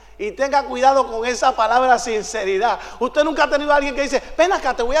sinceridad. Y tenga cuidado con esa palabra sinceridad. Usted nunca ha tenido a alguien que dice, ven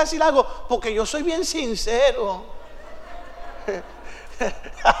acá, te voy a decir algo porque yo soy bien sincero.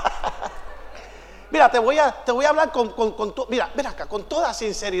 Mira, te voy a hablar mira, ven acá, con toda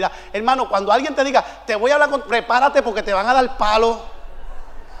sinceridad. Hermano, cuando alguien te diga, te voy a hablar prepárate porque te van a dar palo.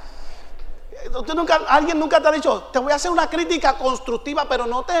 Alguien nunca te ha dicho, te voy a hacer una crítica constructiva, pero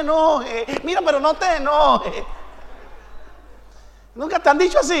no te enojes. Mira, pero no te enojes. ¿Nunca te han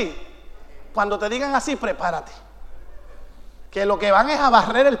dicho así? Cuando te digan así, prepárate. Que lo que van es a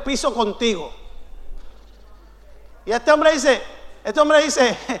barrer el piso contigo. Y este hombre dice,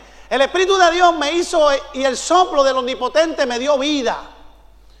 el Espíritu de Dios me hizo y el soplo del Omnipotente me dio vida.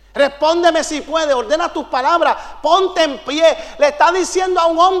 Respóndeme si puede, ordena tus palabras, ponte en pie. Le está diciendo a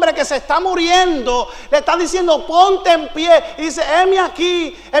un hombre que se está muriendo, le está diciendo ponte en pie. Y dice, heme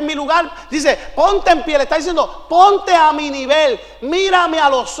aquí en mi lugar. Dice, ponte en pie, le está diciendo, ponte a mi nivel, mírame a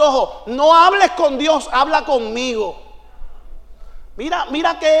los ojos. No hables con Dios, habla conmigo.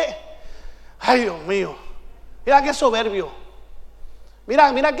 Mira que, ay Dios mío, mira que soberbio.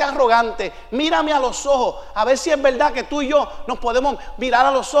 Mira qué arrogante. Mírame a los ojos, a ver si es verdad que tú y yo nos podemos mirar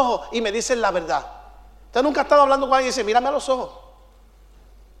a los ojos y me dicen la verdad. Usted nunca ha estado hablando con alguien y dice, mírame a los ojos.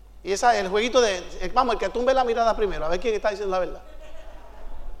 Y el jueguito de, vamos, el que tumbe la mirada primero, a ver quién está diciendo la verdad.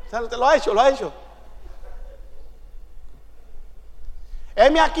 ¿Usted lo ha hecho?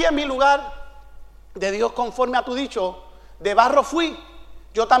 Heme aquí en mi lugar, de Dios conforme a tu dicho, de barro fui,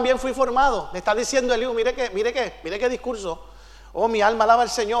 yo también fui formado. Me está diciendo Eliú, mire qué discurso. Oh, mi alma alaba al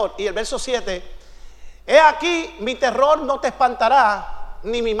Señor. Y el verso 7, he aquí mi terror no te espantará,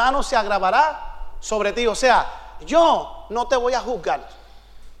 ni mi mano se agravará sobre ti. O sea, yo no te voy a juzgar.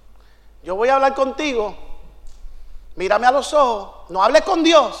 Yo voy a hablar contigo. Mírame a los ojos. No hables con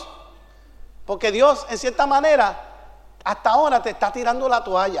Dios, porque Dios en cierta manera hasta ahora te está tirando la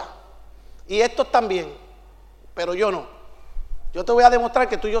toalla. Y estos también, pero yo no. Yo te voy a demostrar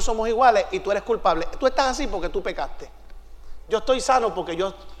que tú y yo somos iguales y tú eres culpable. Tú estás así porque tú pecaste. Yo estoy sano porque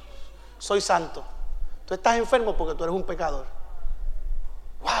yo soy santo. Tú estás enfermo porque tú eres un pecador.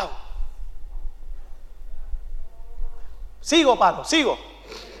 ¡Wow! Sigo.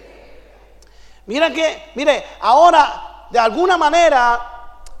 Mire, ahora de alguna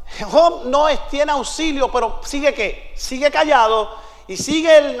manera Job no tiene auxilio, pero sigue ¿qué? Sigue callado y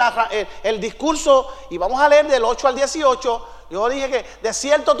sigue el discurso. Y vamos a leer del 8 al 18. Yo dije que de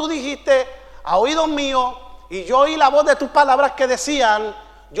cierto tú dijiste a oídos míos, y yo oí la voz de tus palabras que decían: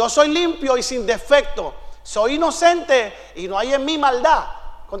 yo soy limpio y sin defecto, soy inocente y no hay en mí maldad.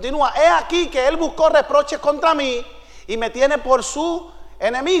 Continúa: he aquí que él buscó reproches contra mí y me tiene por su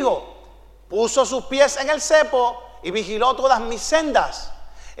enemigo. Puso sus pies en el cepo y vigiló todas mis sendas.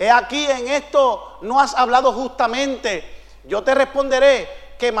 He aquí, en esto no has hablado justamente. Yo te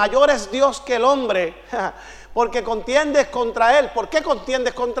responderé que mayor es Dios que el hombre, porque contiendes contra él. ¿Por qué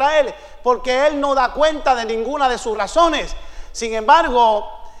contiendes contra él? Porque él no da cuenta de ninguna de sus razones. Sin embargo,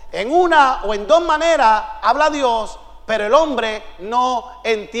 en una o en dos maneras habla Dios, pero el hombre no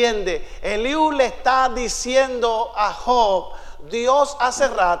entiende. Eliú le está diciendo a Job: Dios hace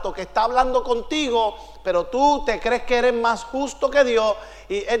rato que está hablando contigo, pero tú te crees que eres más justo que Dios.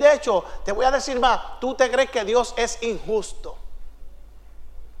 Y de hecho, te voy a decir más, tú te crees que Dios es injusto.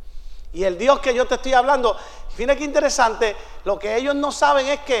 Y el Dios que yo te estoy hablando, fíjate qué interesante, lo que ellos no saben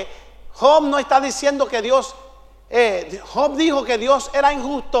es que Job no está diciendo que Dios, Job dijo que Dios era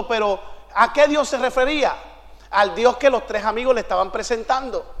injusto, pero ¿a qué Dios se refería? Al Dios que los tres amigos le estaban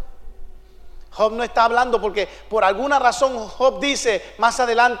presentando. Job no está hablando porque por alguna razón Job dice más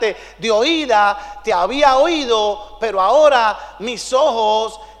adelante: de oída te había oído, pero ahora mis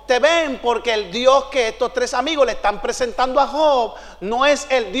ojos te ven. Porque el Dios que estos tres amigos le están presentando a Job no es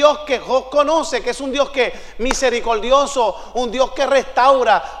el Dios que Job conoce, que es un Dios que misericordioso, un Dios que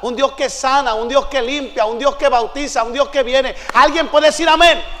restaura, un Dios que sana, un Dios que limpia, un Dios que bautiza, un Dios que viene. ¿Alguien puede decir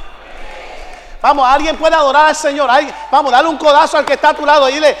amén? Vamos, alguien puede adorar al Señor. Vamos, dale un codazo al que está a tu lado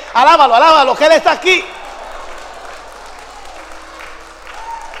y dile: alábalo, alábalo, que Él está aquí.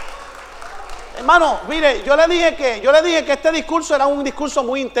 Hermano, mire, yo le dije que este discurso era un discurso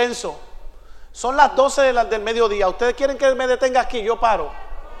muy intenso. Son las 12 del mediodía. ¿Ustedes quieren que me detenga aquí? Yo paro.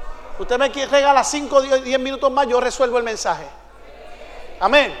 Usted me regala 5 o 10 minutos más, yo resuelvo el mensaje.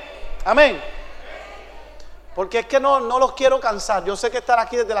 Amén, amén. Porque es que no los quiero cansar. Yo sé que estar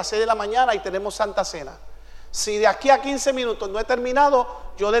aquí desde las 6 de la mañana y tenemos Santa Cena. Si de aquí a 15 minutos no he terminado,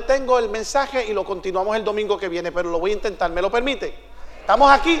 yo detengo el mensaje y lo continuamos el domingo que viene. Pero lo voy a intentar, ¿me lo permite?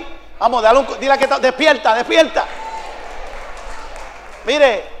 Estamos aquí. Vamos, dile que despierta, despierta.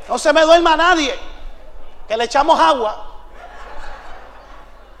 Mire, no se me duerma nadie, que le echamos agua.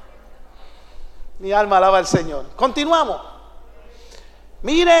 Mi alma alaba al Señor. Continuamos.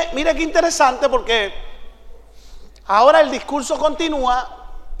 Mire qué interesante, porque ahora el discurso continúa.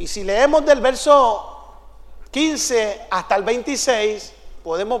 Y si leemos del verso 15 hasta el 26,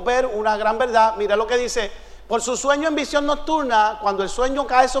 podemos ver una gran verdad. Mira lo que dice: por su sueño en visión nocturna, cuando el sueño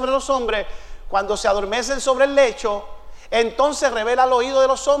cae sobre los hombres, cuando se adormecen sobre el lecho, entonces revela al oído de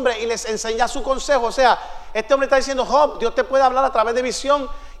los hombres y les enseña su consejo. O sea, este hombre está diciendo: Job, Dios te puede hablar a través de visión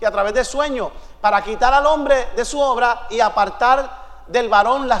y a través de sueño, para quitar al hombre de su obra y apartar del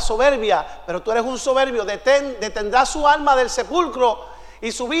varón la soberbia. Pero tú eres un soberbio. Detendrá su alma del sepulcro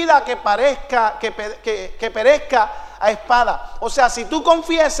y su vida que perezca a espada. O sea, si tú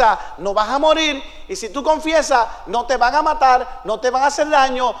confiesas, no vas a morir. Y si tú confiesas, no te van a matar, no te van a hacer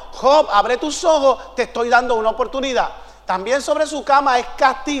daño. Job, abre tus ojos, te estoy dando una oportunidad. También sobre su cama es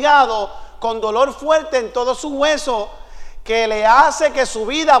castigado con dolor fuerte en todos sus huesos, que le hace que su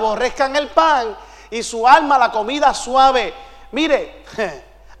vida aborrezcan el pan y su alma la comida suave. Mire,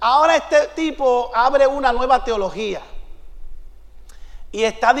 ahora este tipo abre una nueva teología y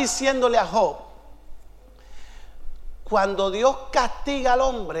está diciéndole a Job: cuando Dios castiga al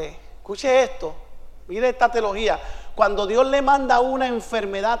hombre, escuche esto, mire esta teología, cuando Dios le manda una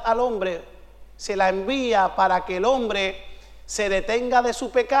enfermedad al hombre, se la envía para que el hombre se detenga de su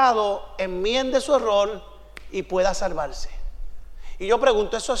pecado, enmiende su error y pueda salvarse. Y yo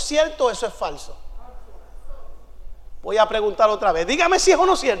pregunto, ¿eso es cierto o eso es falso? Voy a preguntar otra vez, dígame si es o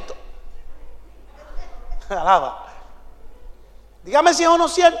no cierto. Alaba. Dígame si es o no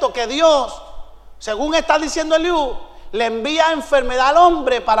cierto que Dios, según está diciendo Eliú, le envía enfermedad al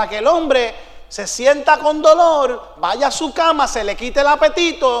hombre para que el hombre se sienta con dolor, vaya a su cama, se le quite el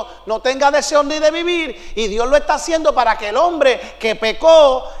apetito, no tenga deseo ni de vivir. Y Dios lo está haciendo para que el hombre que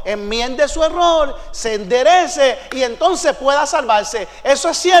pecó enmiende su error, se enderece y entonces pueda salvarse. ¿Eso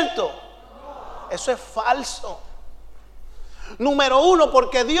es cierto? Eso es falso. Número uno,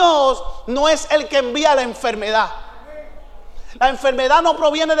 porque Dios no es el que envía la enfermedad. La enfermedad no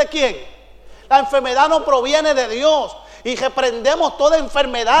proviene de ¿quién? La enfermedad no proviene de Dios. Y reprendemos toda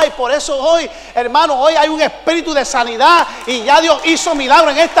enfermedad. Y por eso hoy, hermano, hoy hay un espíritu de sanidad. Y ya Dios hizo milagro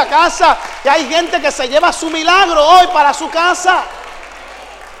en esta casa. Y hay gente que se lleva su milagro hoy para su casa.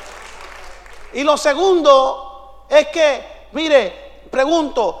 Y lo segundo es que, mire,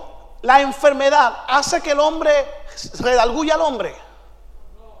 pregunto, ¿la enfermedad hace que el hombre redarguya al hombre?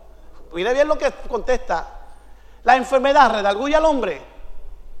 Mire bien lo que contesta. ¿La enfermedad redarguye al hombre?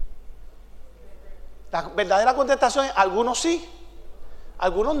 La verdadera contestación es: algunos sí,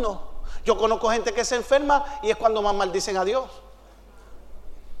 algunos no. Yo conozco gente que se enferma y es cuando más maldicen a Dios.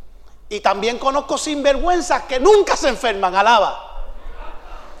 Y también conozco sinvergüenzas que nunca se enferman. Alaba.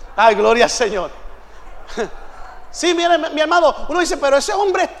 Ay, gloria al Señor. Sí, mire, mi hermano, uno dice: pero ese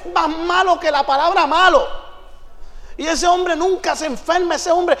hombre es más malo que la palabra malo. Y ese hombre nunca se enferma, ese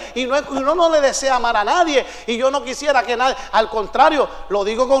hombre, y uno no le desea mal a nadie. Y yo no quisiera que nadie, al contrario, lo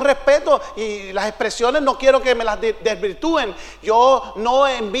digo con respeto, y las expresiones no quiero que me las desvirtúen. Yo no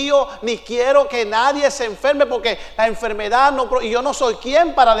envío ni quiero que nadie se enferme, porque la enfermedad no, y yo no soy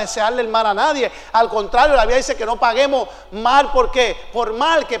quien para desearle el mal a nadie. Al contrario, la Biblia dice que no paguemos mal. ¿Por qué? Por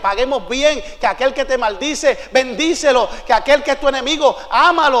mal, que paguemos bien. Que aquel que te maldice, bendícelo. Que aquel que es tu enemigo,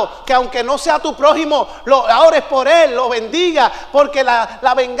 ámalo. Que aunque no sea tu prójimo, ores por él, lo bendiga, porque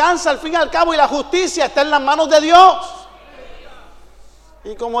la venganza al fin y al cabo y la justicia está en las manos de Dios.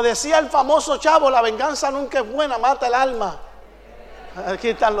 Y como decía el famoso Chavo, la venganza nunca es buena, mata el alma. Aquí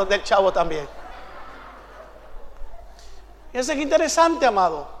están los del Chavo también. Fíjense qué interesante,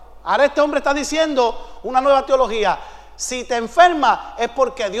 amado. Ahora este hombre está diciendo una nueva teología: si te enfermas es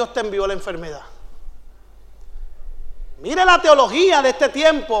porque Dios te envió la enfermedad. Mire la teología de este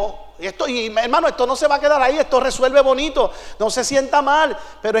tiempo. Y hermano, esto no se va a quedar ahí, esto resuelve bonito, no se sienta mal,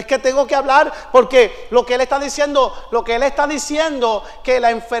 pero es que tengo que hablar, porque lo que él está diciendo, que la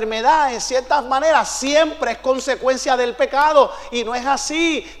enfermedad en ciertas maneras siempre es consecuencia del pecado, y no es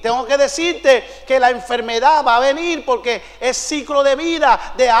así. Tengo que decirte que la enfermedad va a venir porque es ciclo de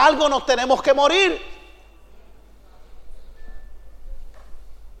vida, de algo nos tenemos que morir.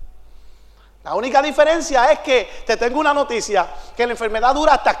 La única diferencia es que te tengo una noticia: que la enfermedad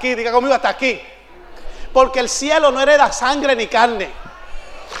dura hasta aquí. Diga conmigo: hasta aquí. Porque el cielo no hereda sangre ni carne.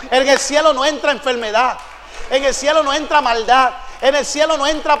 En el cielo no entra enfermedad. En el cielo no entra maldad. En el cielo no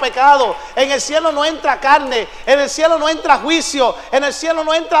entra pecado. En el cielo no entra carne. En el cielo no entra juicio. En el cielo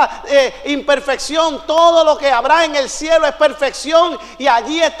no entra imperfección. Todo lo que habrá en el cielo es perfección. Y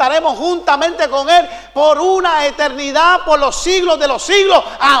allí estaremos juntamente con Él por una eternidad, por los siglos de los siglos.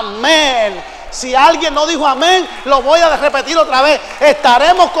 Amén. Si alguien no dijo amén, lo voy a repetir otra vez: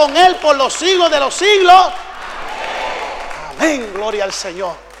 estaremos con Él por los siglos de los siglos. Amén. Gloria al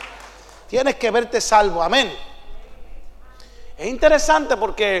Señor. Tienes que verte salvo. Amén. Es interesante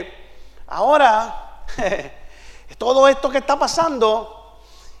porque ahora todo esto que está pasando,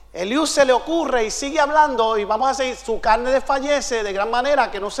 Eliú se le ocurre y sigue hablando, y vamos a seguir. Su carne desfallece de gran manera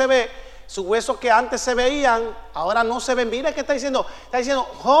que no se ve. Sus huesos que antes se veían, ahora no se ven. Mira qué está diciendo. Está diciendo: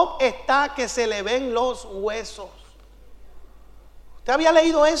 Job está que se le ven los huesos. ¿Usted había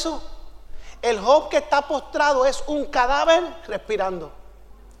leído eso? El Job que está postrado es un cadáver respirando.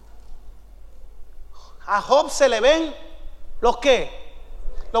 A Job se le ven ¿los qué?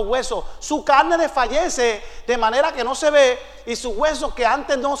 Los huesos. Su carne desfallece de manera que no se ve, y sus huesos que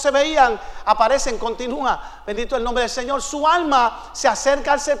antes no se veían aparecen. Continúa, bendito el nombre del Señor. Su alma se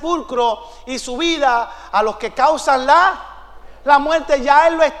acerca al sepulcro, y su vida a los que causan la muerte. Ya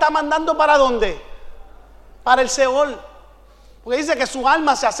Él lo está mandando ¿para dónde? Para el Seol. Porque dice que su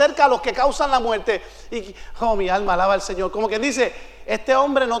alma se acerca a los que causan la muerte. Y oh, mi alma alaba al Señor. Como que dice: este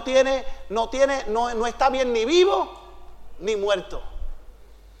hombre no está bien ni vivo ni muerto.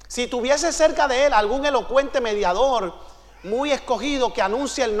 Si tuviese cerca de él algún elocuente mediador muy escogido que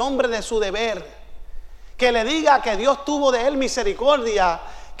anuncie el nombre de su deber, que le diga que Dios tuvo de él misericordia,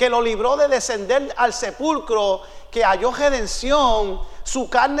 que lo libró de descender al sepulcro, que halló redención, su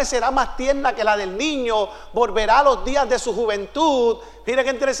carne será más tierna que la del niño, volverá a los días de su juventud. Mire qué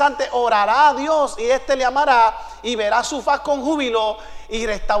interesante: orará a Dios y éste le amará, y verá su faz con júbilo, y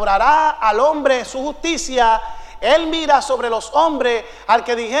restaurará al hombre su justicia. Él mira sobre los hombres al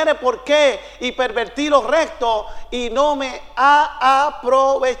que dijere: ¿por qué? Y pervertí lo recto y no me ha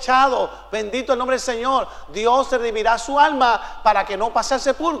aprovechado. Bendito el nombre del Señor. Dios redimirá su alma para que no pase al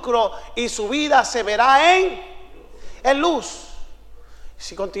sepulcro, y su vida se verá en luz.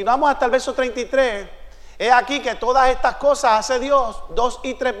 Si continuamos hasta el verso 33, es aquí que todas estas cosas hace Dios 2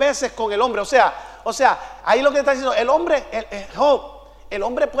 y 3 veces con el hombre. O sea, ahí lo que está diciendo el hombre, Job. El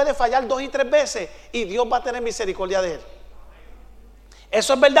hombre puede fallar 2 y 3 veces y Dios va a tener misericordia de él.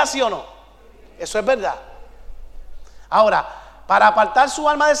 ¿Eso es verdad, sí o no? Eso es verdad. Ahora, para apartar su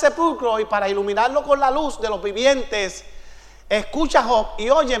alma del sepulcro y para iluminarlo con la luz de los vivientes, escucha Job y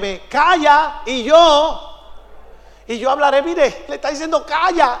óyeme, calla y yo hablaré. Mire, le está diciendo: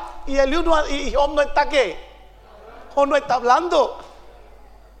 calla. Y Eliú y Job no está ¿qué? Job no está hablando.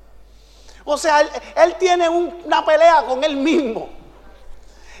 O sea, él tiene una pelea con él mismo.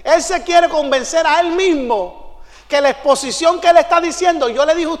 Él se quiere convencer a él mismo que la exposición que él está diciendo, yo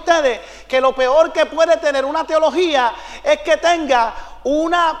le dije a ustedes que lo peor que puede tener una teología es que tenga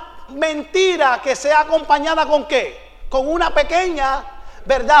una mentira que sea acompañada ¿con qué? Con una pequeña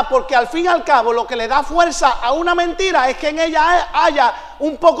verdad, porque al fin y al cabo lo que le da fuerza a una mentira es que en ella haya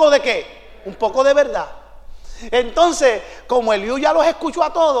un poco de ¿qué? Un poco de verdad. Entonces, como Eliú ya los escuchó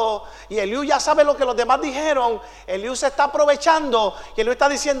a todos y Eliú ya sabe lo que los demás dijeron, Eliú se está aprovechando y Eliú está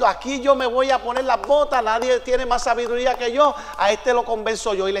diciendo: aquí yo me voy a poner las botas, nadie tiene más sabiduría que yo, a este lo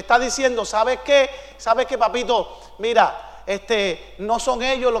convenzo yo. Y le está diciendo: ¿sabes qué? ¿Sabes qué, papito? Mira, no son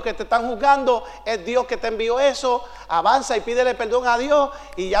ellos los que te están juzgando, es Dios que te envió eso. Avanza y pídele perdón a Dios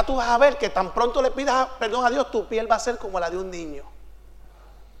y ya tú vas a ver que tan pronto le pidas perdón a Dios, tu piel va a ser como la de un niño.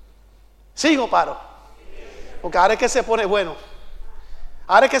 ¿Sigo, paro? Porque ahora es que se pone bueno.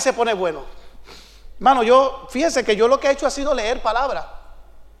 Ahora es que se pone bueno. Hermano, fíjese que yo lo que he hecho ha sido leer palabra.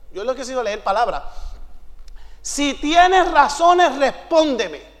 Yo lo que he sido leer palabra. Si tienes razones,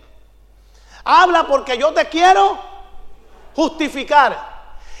 respóndeme. Habla porque yo te quiero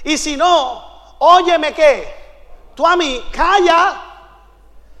justificar. Y si no, óyeme ¿qué? Tú a mí, calla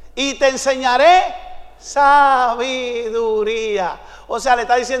y te enseñaré sabiduría. O sea, le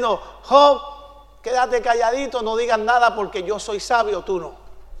está diciendo: Job, quédate calladito, no digas nada porque yo soy sabio, tú no.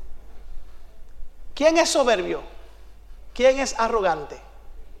 ¿Quién es soberbio? ¿Quién es arrogante?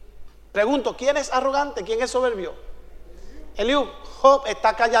 Pregunto, ¿quién es arrogante? ¿Quién es soberbio? Eliú. Job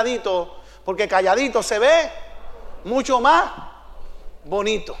está calladito porque calladito se ve mucho más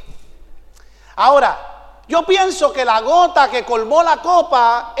bonito. Ahora, yo pienso que la gota que colmó la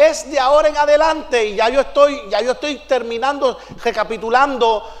copa es de ahora en adelante, y ya yo estoy terminando,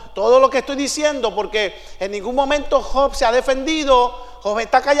 recapitulando todo lo que estoy diciendo, porque en ningún momento Job se ha defendido. Job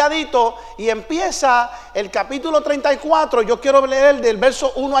está calladito y empieza el capítulo 34. Yo quiero leer del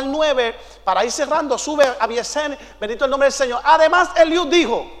verso 1 al 9 para ir cerrando. Sube a Biesen, bendito el nombre del Señor. Además Eliú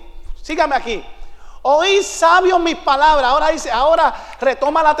dijo, sígame aquí: oí sabios mis palabras. Ahora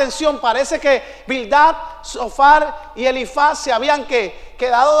retoma la atención. Parece que Bildad, Sofar y Elifaz se habían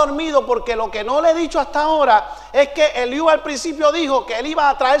quedado dormidos, porque lo que no le he dicho hasta ahora es que Eliú al principio dijo que él iba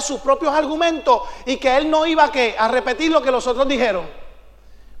a traer sus propios argumentos y que él no iba a repetir lo que los otros dijeron.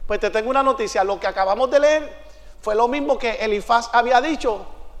 Pues te tengo una noticia: lo que acabamos de leer fue lo mismo que Elifaz había dicho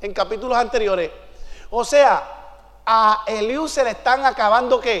en capítulos anteriores. O sea, a Eliú se le están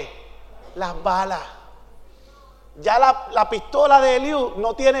acabando ¿qué? Las balas. Ya la pistola de Eliú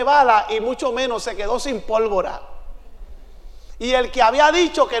no tiene bala, y mucho menos se quedó sin pólvora. Y el que había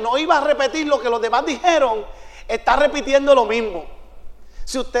dicho que no iba a repetir lo que los demás dijeron, está repitiendo lo mismo.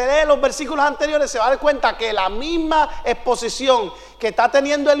 Si usted lee los versículos anteriores, se va a dar cuenta que la misma exposición que está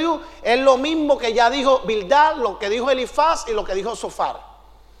teniendo Eliú es lo mismo que ya dijo Bildad, lo que dijo Elifaz y lo que dijo Sofar.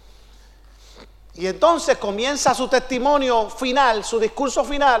 Y entonces comienza su testimonio final, su discurso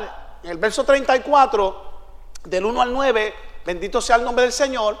final, en el verso 34, del 1 al 9, bendito sea el nombre del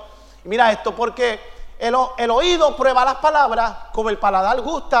Señor. Y mira esto: porque el oído prueba las palabras, como el paladar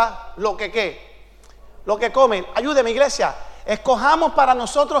gusta lo que ¿qué? Lo que comen. Ayúdeme, iglesia. Escojamos para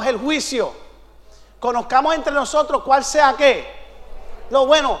nosotros el juicio. Conozcamos entre nosotros cuál sea ¿qué? Lo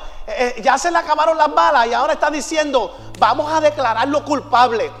bueno. Ya se le acabaron las balas y ahora está diciendo: vamos a declararlo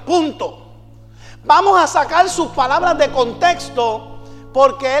culpable. Punto. Vamos a sacar sus palabras de contexto,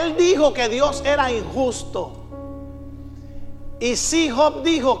 porque él dijo que Dios era injusto. Y sí, Job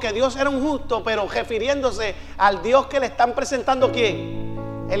dijo que Dios era injusto, pero refiriéndose al Dios que le están presentando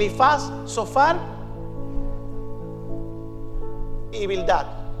 ¿quién? Elifaz, Sofar y Bildad.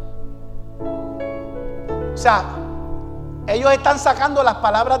 O sea, ellos están sacando las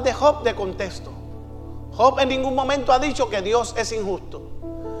palabras de Job de contexto. Job en ningún momento ha dicho que Dios es injusto,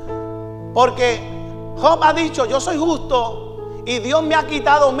 porque Job ha dicho: yo soy justo y Dios me ha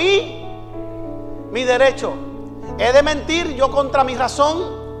quitado mi derecho. He de mentir yo contra mi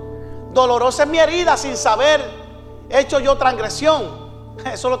razón, dolorosa es mi herida, sin saber hecho yo transgresión.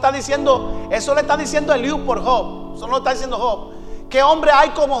 Eso lo está diciendo, eso le está diciendo Eliú por Job. Eso no lo está diciendo Job. ¿Qué hombre hay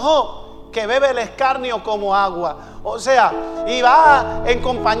como Job, que bebe el escarnio como agua? O sea, y va en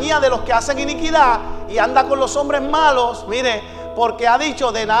compañía de los que hacen iniquidad y anda con los hombres malos. Mire, porque ha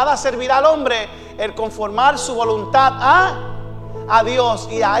dicho: de nada servirá al hombre el conformar su voluntad a Dios.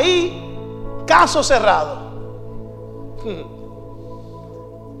 Y ahí, caso cerrado.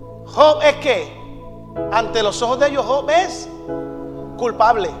 Job es que ante los ojos de ellos Job es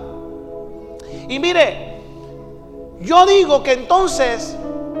culpable. Y mire, yo digo que entonces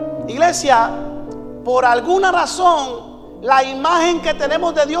Iglesia, por alguna razón la imagen que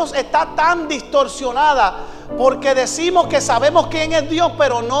tenemos de Dios está tan distorsionada porque decimos que sabemos quién es Dios,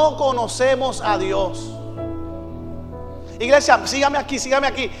 pero no conocemos a Dios. Iglesia, sígame aquí, sígame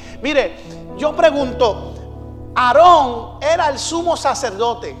aquí. Mire, yo pregunto, Aarón era el sumo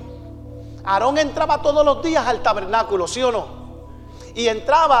sacerdote. Aarón entraba todos los días al tabernáculo, ¿sí o no? Y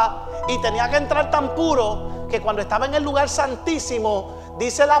entraba y tenía que entrar tan puro que cuando estaba en el lugar santísimo,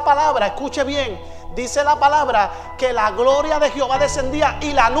 dice la palabra, escuche bien, dice la palabra que la gloria de Jehová descendía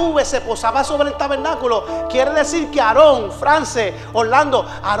y la nube se posaba sobre el tabernáculo. Quiere decir que Aarón, France, Orlando,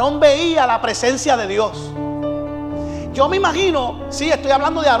 Aarón veía la presencia de Dios. Yo me imagino, sí, estoy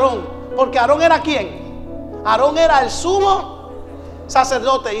hablando de Aarón, porque Aarón era ¿quién? Aarón era el sumo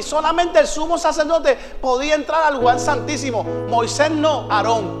sacerdote y solamente el sumo sacerdote podía entrar al lugar santísimo. Moisés no,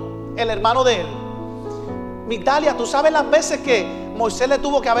 Aarón, el hermano de él. Migdalia, tú sabes las veces que Moisés le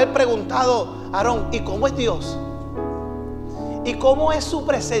tuvo que haber preguntado a Aarón, ¿y cómo es Dios? ¿Y cómo es su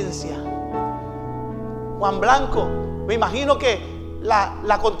presencia? Juan Blanco, me imagino que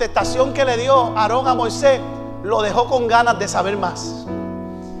la contestación que le dio Aarón a Moisés lo dejó con ganas de saber más.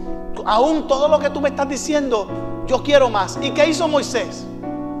 Aún todo lo que tú me estás diciendo, yo quiero más. ¿Y qué hizo Moisés?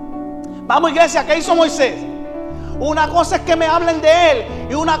 Vamos, iglesia, ¿qué hizo Moisés? Una cosa es que me hablen de él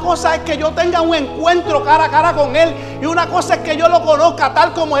y una cosa es que yo tenga un encuentro cara a cara con él y una cosa es que yo lo conozca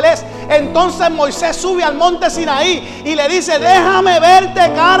tal como él es. Entonces Moisés sube al monte Sinaí y le dice, déjame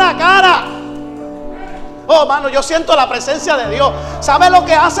verte cara a cara. Oh, mano, yo siento la presencia de Dios. ¿Sabe lo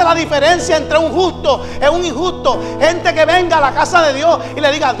que hace la diferencia entre un justo y un injusto? Gente que venga a la casa de Dios y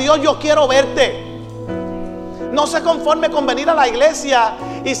le diga, Dios, yo quiero verte. No se conforme con venir a la iglesia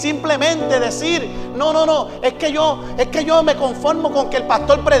y simplemente decir, no, es que yo me conformo con que el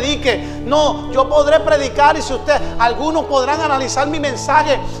pastor predique. No, yo podré predicar y si algunos podrán analizar mi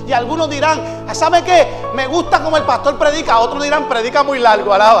mensaje y algunos dirán, ¿sabe qué? Me gusta como el pastor predica. Otros dirán, predica muy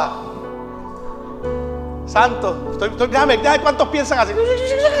largo, alaba. Santo, déjame cuántos piensan así.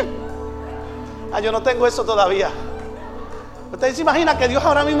 Yo no tengo eso todavía. Ustedes se imaginan que Dios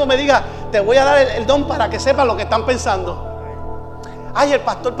ahora mismo me diga, te voy a dar el don para que sepan lo que están pensando. Ay, el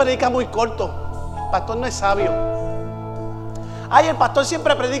pastor predica muy corto. El pastor no es sabio. Ay, el pastor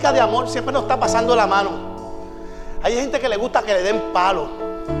siempre predica de amor, siempre nos está pasando la mano. Hay gente que le gusta que le den palo.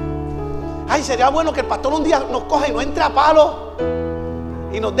 Ay, sería bueno que el pastor un día nos coja y nos entre a palo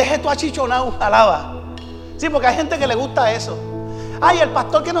y nos deje todo achichonado, alaba. Sí, porque hay gente que le gusta eso. Ay, el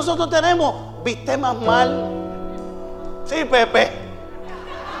pastor que nosotros tenemos viste más mal. Sí, Pepe.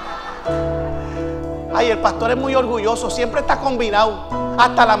 Ay, el pastor es muy orgulloso, siempre está combinado,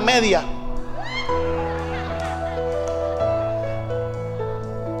 hasta las medias.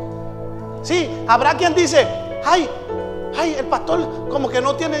 Sí, habrá quien dice, ay, el pastor como que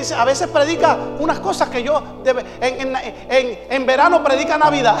no tiene, dice, a veces predica unas cosas que yo, en verano predica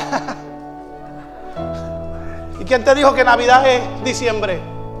Navidad. ¿Y quién te dijo que Navidad es diciembre?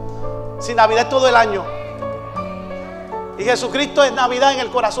 Si Navidad es todo el año. Y Jesucristo es Navidad en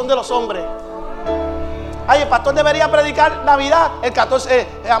el corazón de los hombres. Ay, el pastor debería predicar Navidad el 14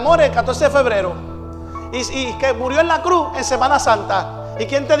 de febrero. Y que murió en la cruz en Semana Santa. ¿Y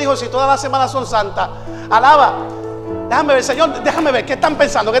quién te dijo si todas las semanas son santas? Alaba. Déjame ver, Señor, déjame ver. ¿Qué están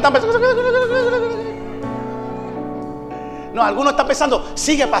pensando? ¿Qué están pensando? No, algunos están pensando,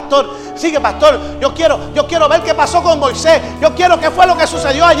 sigue pastor, yo quiero ver qué pasó con Moisés, yo quiero qué fue lo que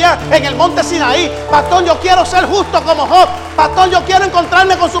sucedió allá en el monte Sinaí, pastor, yo quiero ser justo como Job, pastor, yo quiero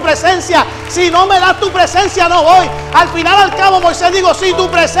encontrarme con su presencia, si no me das tu presencia no voy. Al final al cabo Moisés dijo, si tu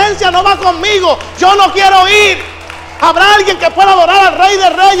presencia no va conmigo, yo no quiero ir. Habrá alguien que pueda adorar al Rey de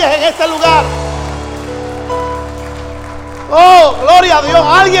Reyes en este lugar. Oh, gloria a Dios,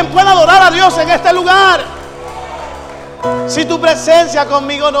 alguien puede adorar a Dios en este lugar. Si tu presencia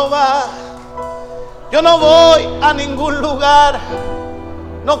conmigo no va, yo no voy a ningún lugar.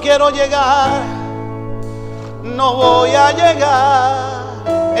 No quiero llegar, no voy a llegar.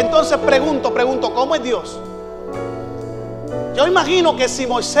 Entonces pregunto, ¿cómo es Dios? Yo imagino que si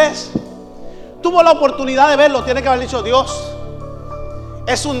Moisés tuvo la oportunidad de verlo, tiene que haber dicho, Dios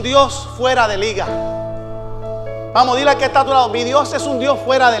es un Dios fuera de liga. Vamos, dile al que está a tu lado, mi Dios es un Dios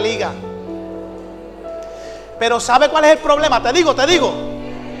fuera de liga. Pero ¿sabe cuál es el problema? Te digo.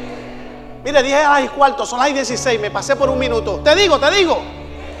 Mire, dije a las 4:15, son las 16, me pasé por un minuto. Te digo.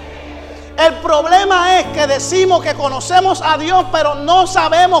 El problema es que decimos que conocemos a Dios, pero no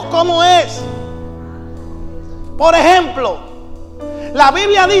sabemos cómo es. Por ejemplo, la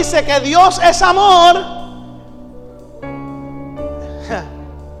Biblia dice que Dios es amor.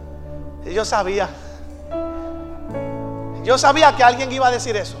 Yo sabía que alguien iba a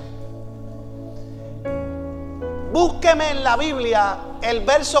decir eso. Búsqueme en la Biblia el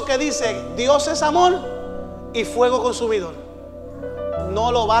verso que dice Dios es amor y fuego consumidor.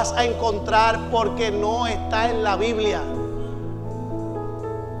 No lo vas a encontrar porque no está en la Biblia.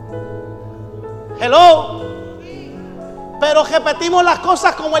 Hello. Pero repetimos las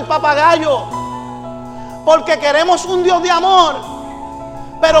cosas como el papagayo, porque queremos un Dios de amor,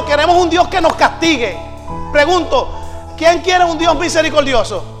 pero queremos un Dios que nos castigue. Pregunto, ¿quién quiere un Dios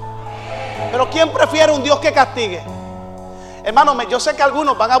misericordioso? Pero ¿quién prefiere un Dios que castigue? Hermano, yo sé que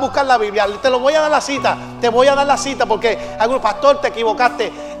algunos van a buscar la Biblia. Te lo voy a dar la cita. Te voy a dar la cita porque algunos, pastor, te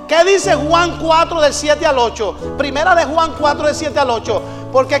equivocaste. ¿Qué dice Juan 4 del 7 al 8? Primera de Juan 4 del 7 al 8.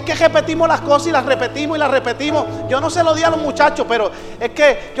 Porque es que repetimos las cosas y las repetimos y las repetimos. Yo no se lo di a los muchachos, pero es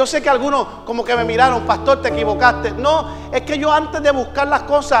que yo sé que algunos como que me miraron, pastor, te equivocaste. No, es que yo antes de buscar las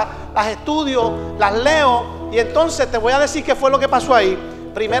cosas, las estudio, las leo y entonces te voy a decir qué fue lo que pasó ahí.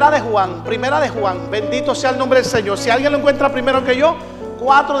 Primera de Juan, bendito sea el nombre del Señor. Si alguien lo encuentra primero que yo,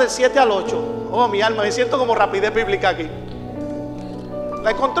 4 del 7 al 8. Oh, mi alma, me siento como rapidez bíblica aquí.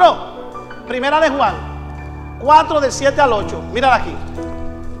 ¿La encontró? Primera de Juan, 4 del 7 al 8. Mírala aquí.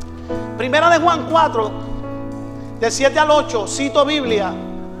 Primera de Juan 4, del 7 al 8, cito Biblia.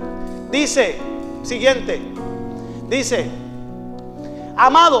 Dice, siguiente. Dice,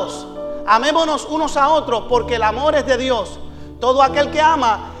 amados, amémonos unos a otros porque el amor es de Dios. Todo aquel que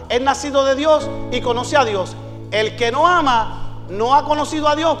ama es nacido de Dios y conoce a Dios. El que no ama no ha conocido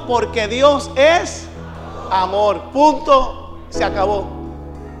a Dios porque Dios es amor. Punto. Se acabó.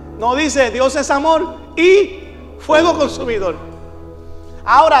 No dice Dios es amor y fuego consumidor.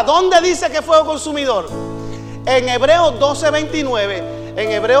 Ahora, ¿dónde dice que fuego consumidor? En Hebreos 12:29.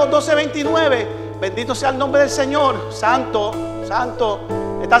 En Hebreos 12:29. Bendito sea el nombre del Señor. Santo, santo.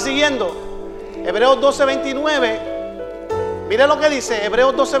 ¿Está siguiendo? Hebreos 12:29. Mire lo que dice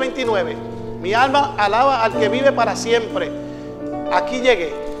Hebreos 12:29. Mi alma alaba al que vive para siempre. Aquí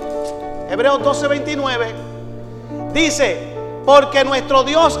llegué. Hebreos 12:29 dice, porque nuestro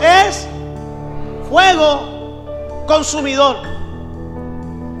Dios es fuego consumidor.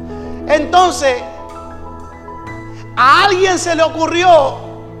 Entonces, a alguien se le ocurrió,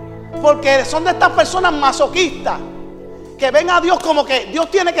 porque son de estas personas masoquistas, que ven a Dios como que Dios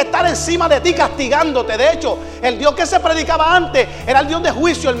tiene que estar encima de ti castigándote. De hecho, el Dios que se predicaba antes era el Dios de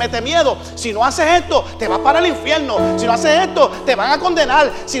juicio, el metemiedo. Si no haces esto, te vas para el infierno. Si no haces esto, te van a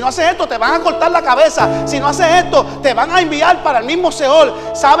condenar. Si no haces esto, te van a cortar la cabeza. Si no haces esto, te van a enviar para el mismo Seol.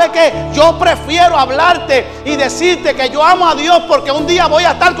 ¿Sabe qué? Yo prefiero hablarte y decirte que yo amo a Dios porque un día voy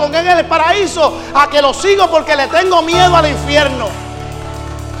a estar con Él en el paraíso, a que lo sigo porque le tengo miedo al infierno.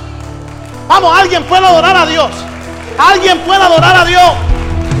 Vamos, alguien puede adorar a Dios. Alguien puede adorar a Dios.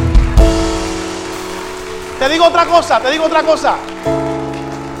 Te digo otra cosa.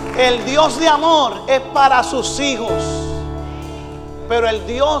 El Dios de amor es para sus hijos, pero el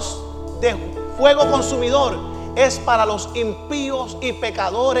Dios de fuego consumidor es para los impíos y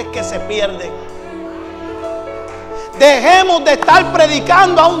pecadores que se pierden. Dejemos de estar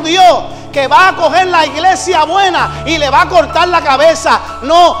predicando a un Dios que va a coger la iglesia buena y le va a cortar la cabeza.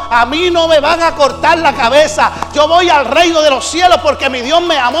 No, a mí no me van a cortar la cabeza. Yo voy al reino de los cielos porque mi Dios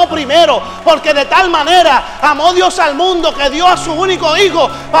me amó primero. Porque de tal manera amó Dios al mundo que dio a su único hijo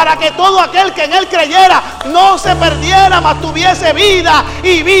para que todo aquel que en él creyera no se perdiera, mas tuviese vida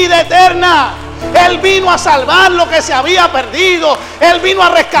y vida eterna. Él vino a salvar lo que se había perdido. Él vino a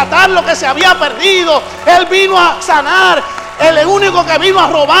rescatar lo que se había perdido. Él vino a sanar. El único que vino a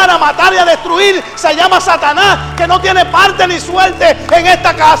robar, a matar y a destruir se llama Satanás, que no tiene parte ni suerte en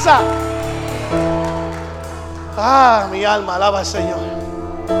esta casa. Ah, mi alma alaba al Señor.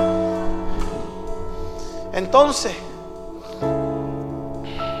 Entonces,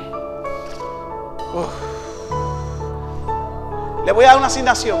 le voy a dar una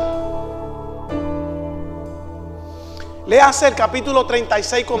asignación. Léase el capítulo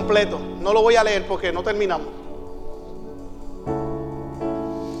 36 completo. No lo voy a leer porque no terminamos.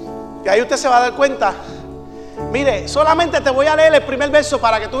 Y ahí usted se va a dar cuenta. Mire, solamente te voy a leer el primer verso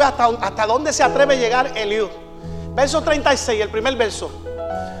para que tú veas hasta dónde se atreve a llegar Eliud. Verso 36, el primer verso.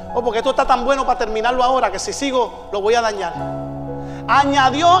 Oh, porque esto está tan bueno para terminarlo ahora que si sigo lo voy a dañar.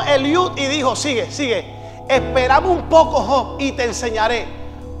 Añadió Eliud y dijo, sigue. Esperaba un poco, Job, y te enseñaré,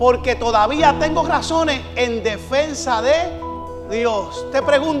 porque todavía tengo razones en defensa de Dios. Te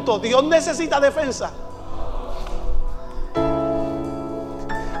pregunto, ¿Dios necesita defensa?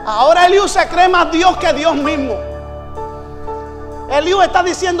 Ahora Eliú se cree más Dios que Dios mismo. Eliú está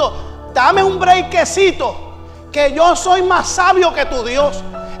diciendo, dame un breakcito, que yo soy más sabio que tu Dios.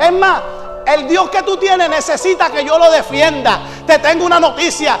 Es más, El Dios que tú tienes necesita que yo lo defienda. Te tengo una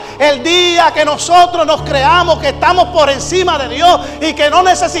noticia. El día que nosotros nos creamos que estamos por encima de Dios y que no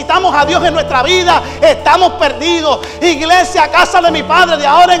necesitamos a Dios en nuestra vida, estamos perdidos. Iglesia, casa de mi Padre, de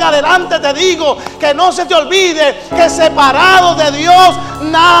ahora en adelante te digo que no se te olvide que separados de Dios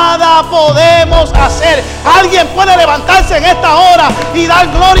nada podemos hacer. Alguien puede levantarse en esta hora y dar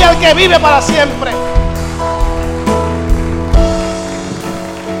gloria al que vive para siempre.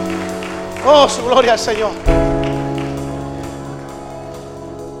 Oh, su gloria al Señor.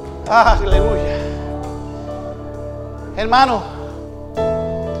 Aleluya. Hermano,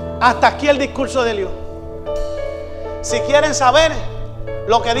 hasta aquí el discurso de Dios. Si quieren saber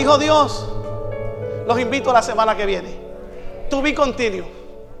lo que dijo Dios, los invito a la semana que viene. To be continued.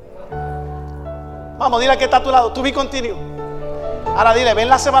 Vamos, dile al que está a tu lado, to be continued. Ahora dile, ven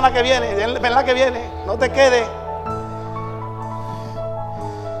la semana que viene, ven la que viene, no te quedes.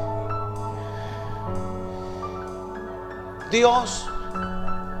 Dios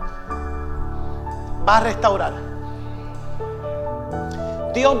va a restaurar.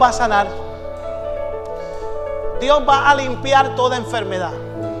 Dios va a sanar. Dios va a limpiar toda enfermedad.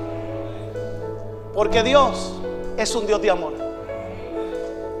 Porque Dios es un Dios de amor.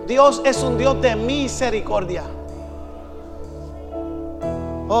 Dios es un Dios de misericordia.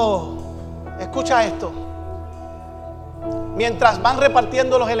 Oh, escucha esto. Mientras van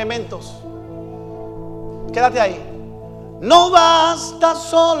repartiendo los elementos, quédate ahí. No basta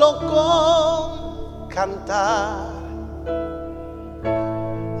solo con cantar.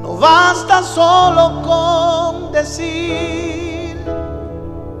 No basta solo con decir.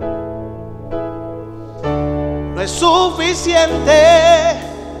 No es suficiente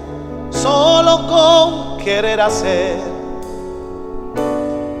solo con querer hacer.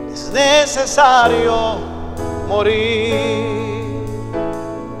 Es necesario morir.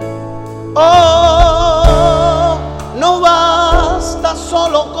 Oh, no basta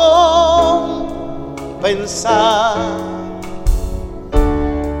solo con pensar.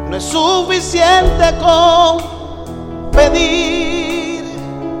 No es suficiente con pedir.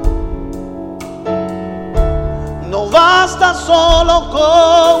 No basta solo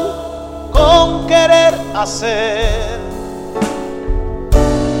con querer hacer.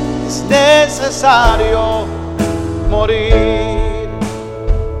 Es necesario morir.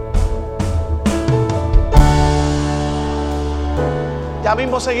 Ya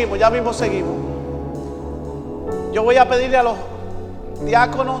mismo seguimos, ya mismo seguimos. Yo voy a pedirle a los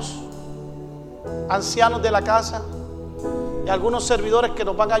diáconos, ancianos de la casa y algunos servidores que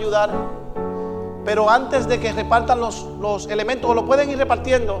nos van a ayudar. Pero antes de que repartan los elementos, o lo pueden ir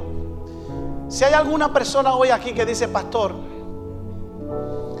repartiendo, si hay alguna persona hoy aquí que dice: pastor,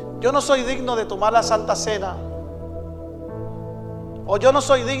 yo no soy digno de tomar la Santa Cena, o yo no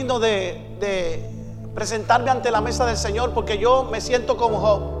soy digno de presentarme ante la mesa del Señor porque yo me siento como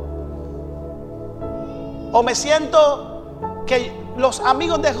Job, o me siento que los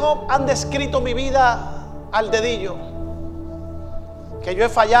amigos de Job han descrito mi vida al dedillo, que yo he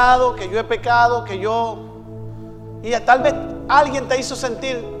fallado, que yo he pecado, y tal vez alguien te hizo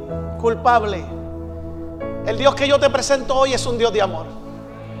sentir culpable. El Dios que yo te presento hoy es un Dios de amor.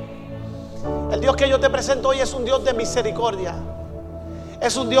 El Dios que yo te presento hoy es un Dios de misericordia.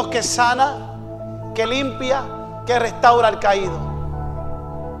 Es un Dios que sana, que limpia, que restaura al caído.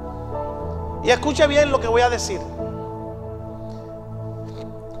 Y escuche bien lo que voy a decir.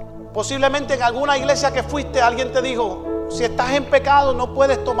 Posiblemente en alguna iglesia que fuiste, alguien te dijo: si estás en pecado no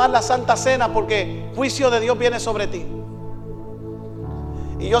puedes tomar la Santa Cena porque juicio de Dios viene sobre ti.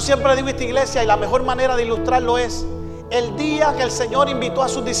 Y yo siempre digo a esta iglesia, y la mejor manera de ilustrarlo es el día que el Señor invitó a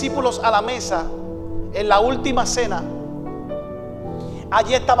sus discípulos a la mesa en la última cena.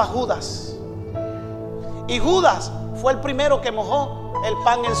 Allí estaba Judas. Y Judas fue el primero que mojó el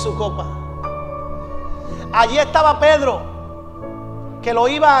pan en su copa. Allí estaba Pedro, que lo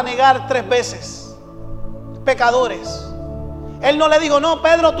iba a negar 3 veces. Pecadores. Él no le dijo: no,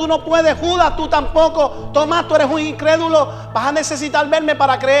 Pedro, tú no puedes. Judas, tú tampoco. Tomás, tú eres un incrédulo, vas a necesitar verme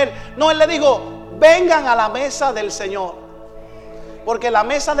para creer. No, él le dijo: vengan a la mesa del Señor. Porque la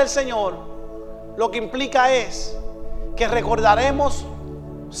mesa del Señor lo que implica es que recordaremos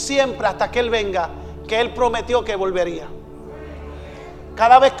siempre hasta que Él venga que Él prometió que volvería.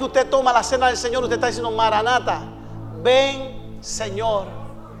 Cada vez que usted toma la cena del Señor, usted está diciendo: Maranata, ven Señor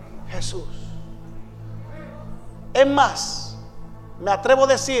Jesús. Es más, me atrevo a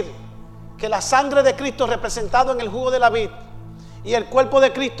decir que la sangre de Cristo representado en el jugo de la vid y el cuerpo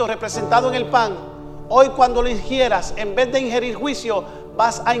de Cristo representado en el pan, hoy cuando lo ingieras, en vez de ingerir juicio,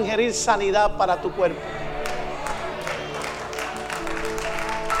 vas a ingerir sanidad para tu cuerpo.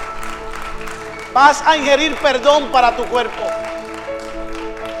 Vas a ingerir perdón para tu cuerpo.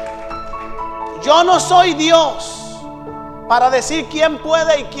 Yo no soy Dios para decir quién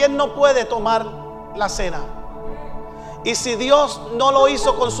puede y quién no puede tomar la cena. Y si Dios no lo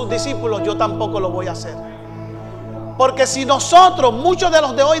hizo con sus discípulos, yo tampoco lo voy a hacer. Porque si nosotros, muchos de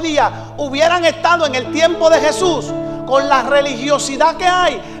los de hoy día, hubieran estado en el tiempo de Jesús, con la religiosidad que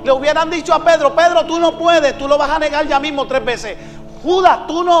hay, le hubieran dicho a Pedro: Pedro, tú no puedes, tú lo vas a negar ya mismo 3 veces. Judas,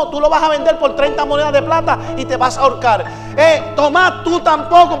 tú no, tú lo vas a vender por 30 monedas de plata y te vas a ahorcar. Tomás, tú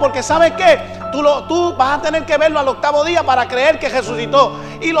tampoco, porque ¿sabes qué? Tú vas a tener que verlo al 8º día para creer que resucitó.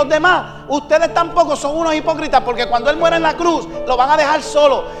 Y los demás, ustedes tampoco son unos hipócritas, porque cuando Él muere en la cruz, lo van a dejar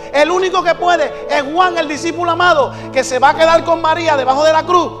solo. El único que puede es Juan, el discípulo amado, que se va a quedar con María debajo de la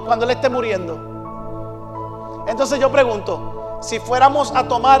cruz cuando Él esté muriendo. Entonces yo pregunto, si fuéramos a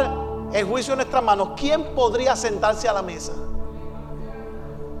tomar el juicio en nuestras manos, ¿quién podría sentarse a la mesa?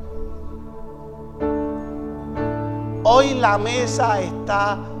 Hoy la mesa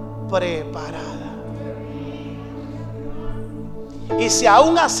está preparada. Y si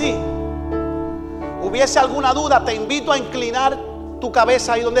aún así hubiese alguna duda, te invito a inclinar tu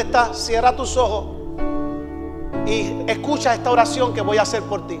cabeza ahí donde estás. Cierra tus ojos y escucha esta oración que voy a hacer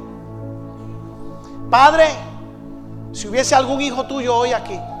por ti. Padre, si hubiese algún hijo tuyo hoy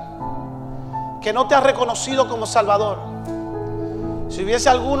aquí que no te ha reconocido como Salvador, si hubiese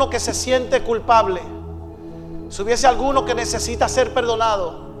alguno que se siente culpable, si hubiese alguno que necesita ser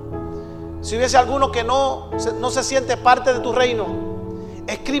perdonado, si hubiese alguno que no se siente parte de tu reino,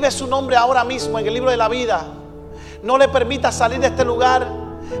 escribe su nombre ahora mismo en el libro de la vida. No le permitas salir de este lugar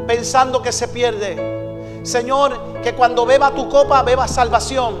pensando que se pierde. Señor, que cuando beba tu copa, beba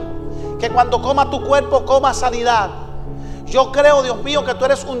salvación. Que cuando coma tu cuerpo, coma sanidad. Yo creo, Dios mío, que tú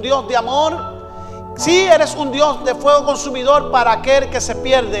eres un Dios de amor. Sí, eres un Dios de fuego consumidor para aquel que se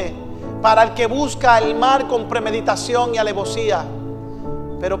pierde, para el que busca el mal con premeditación y alevosía.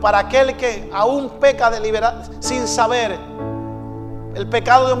 Pero para aquel que aún peca sin saber, el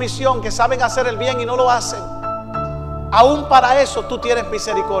pecado de omisión, que saben hacer el bien y no lo hacen, aún para eso tú tienes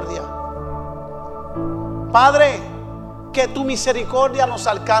misericordia. Padre, que tu misericordia nos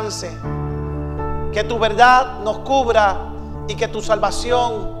alcance, que tu verdad nos cubra y que tu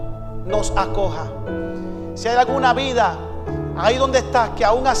salvación nos acoja. Si hay alguna vida ahí donde estás que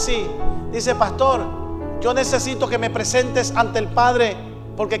aún así dice: pastor, yo necesito que me presentes ante el Padre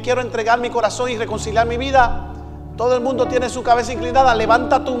porque quiero entregar mi corazón y reconciliar mi vida. Todo el mundo tiene su cabeza inclinada.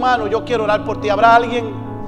 Levanta tu mano, yo quiero orar por ti. ¿Habrá alguien?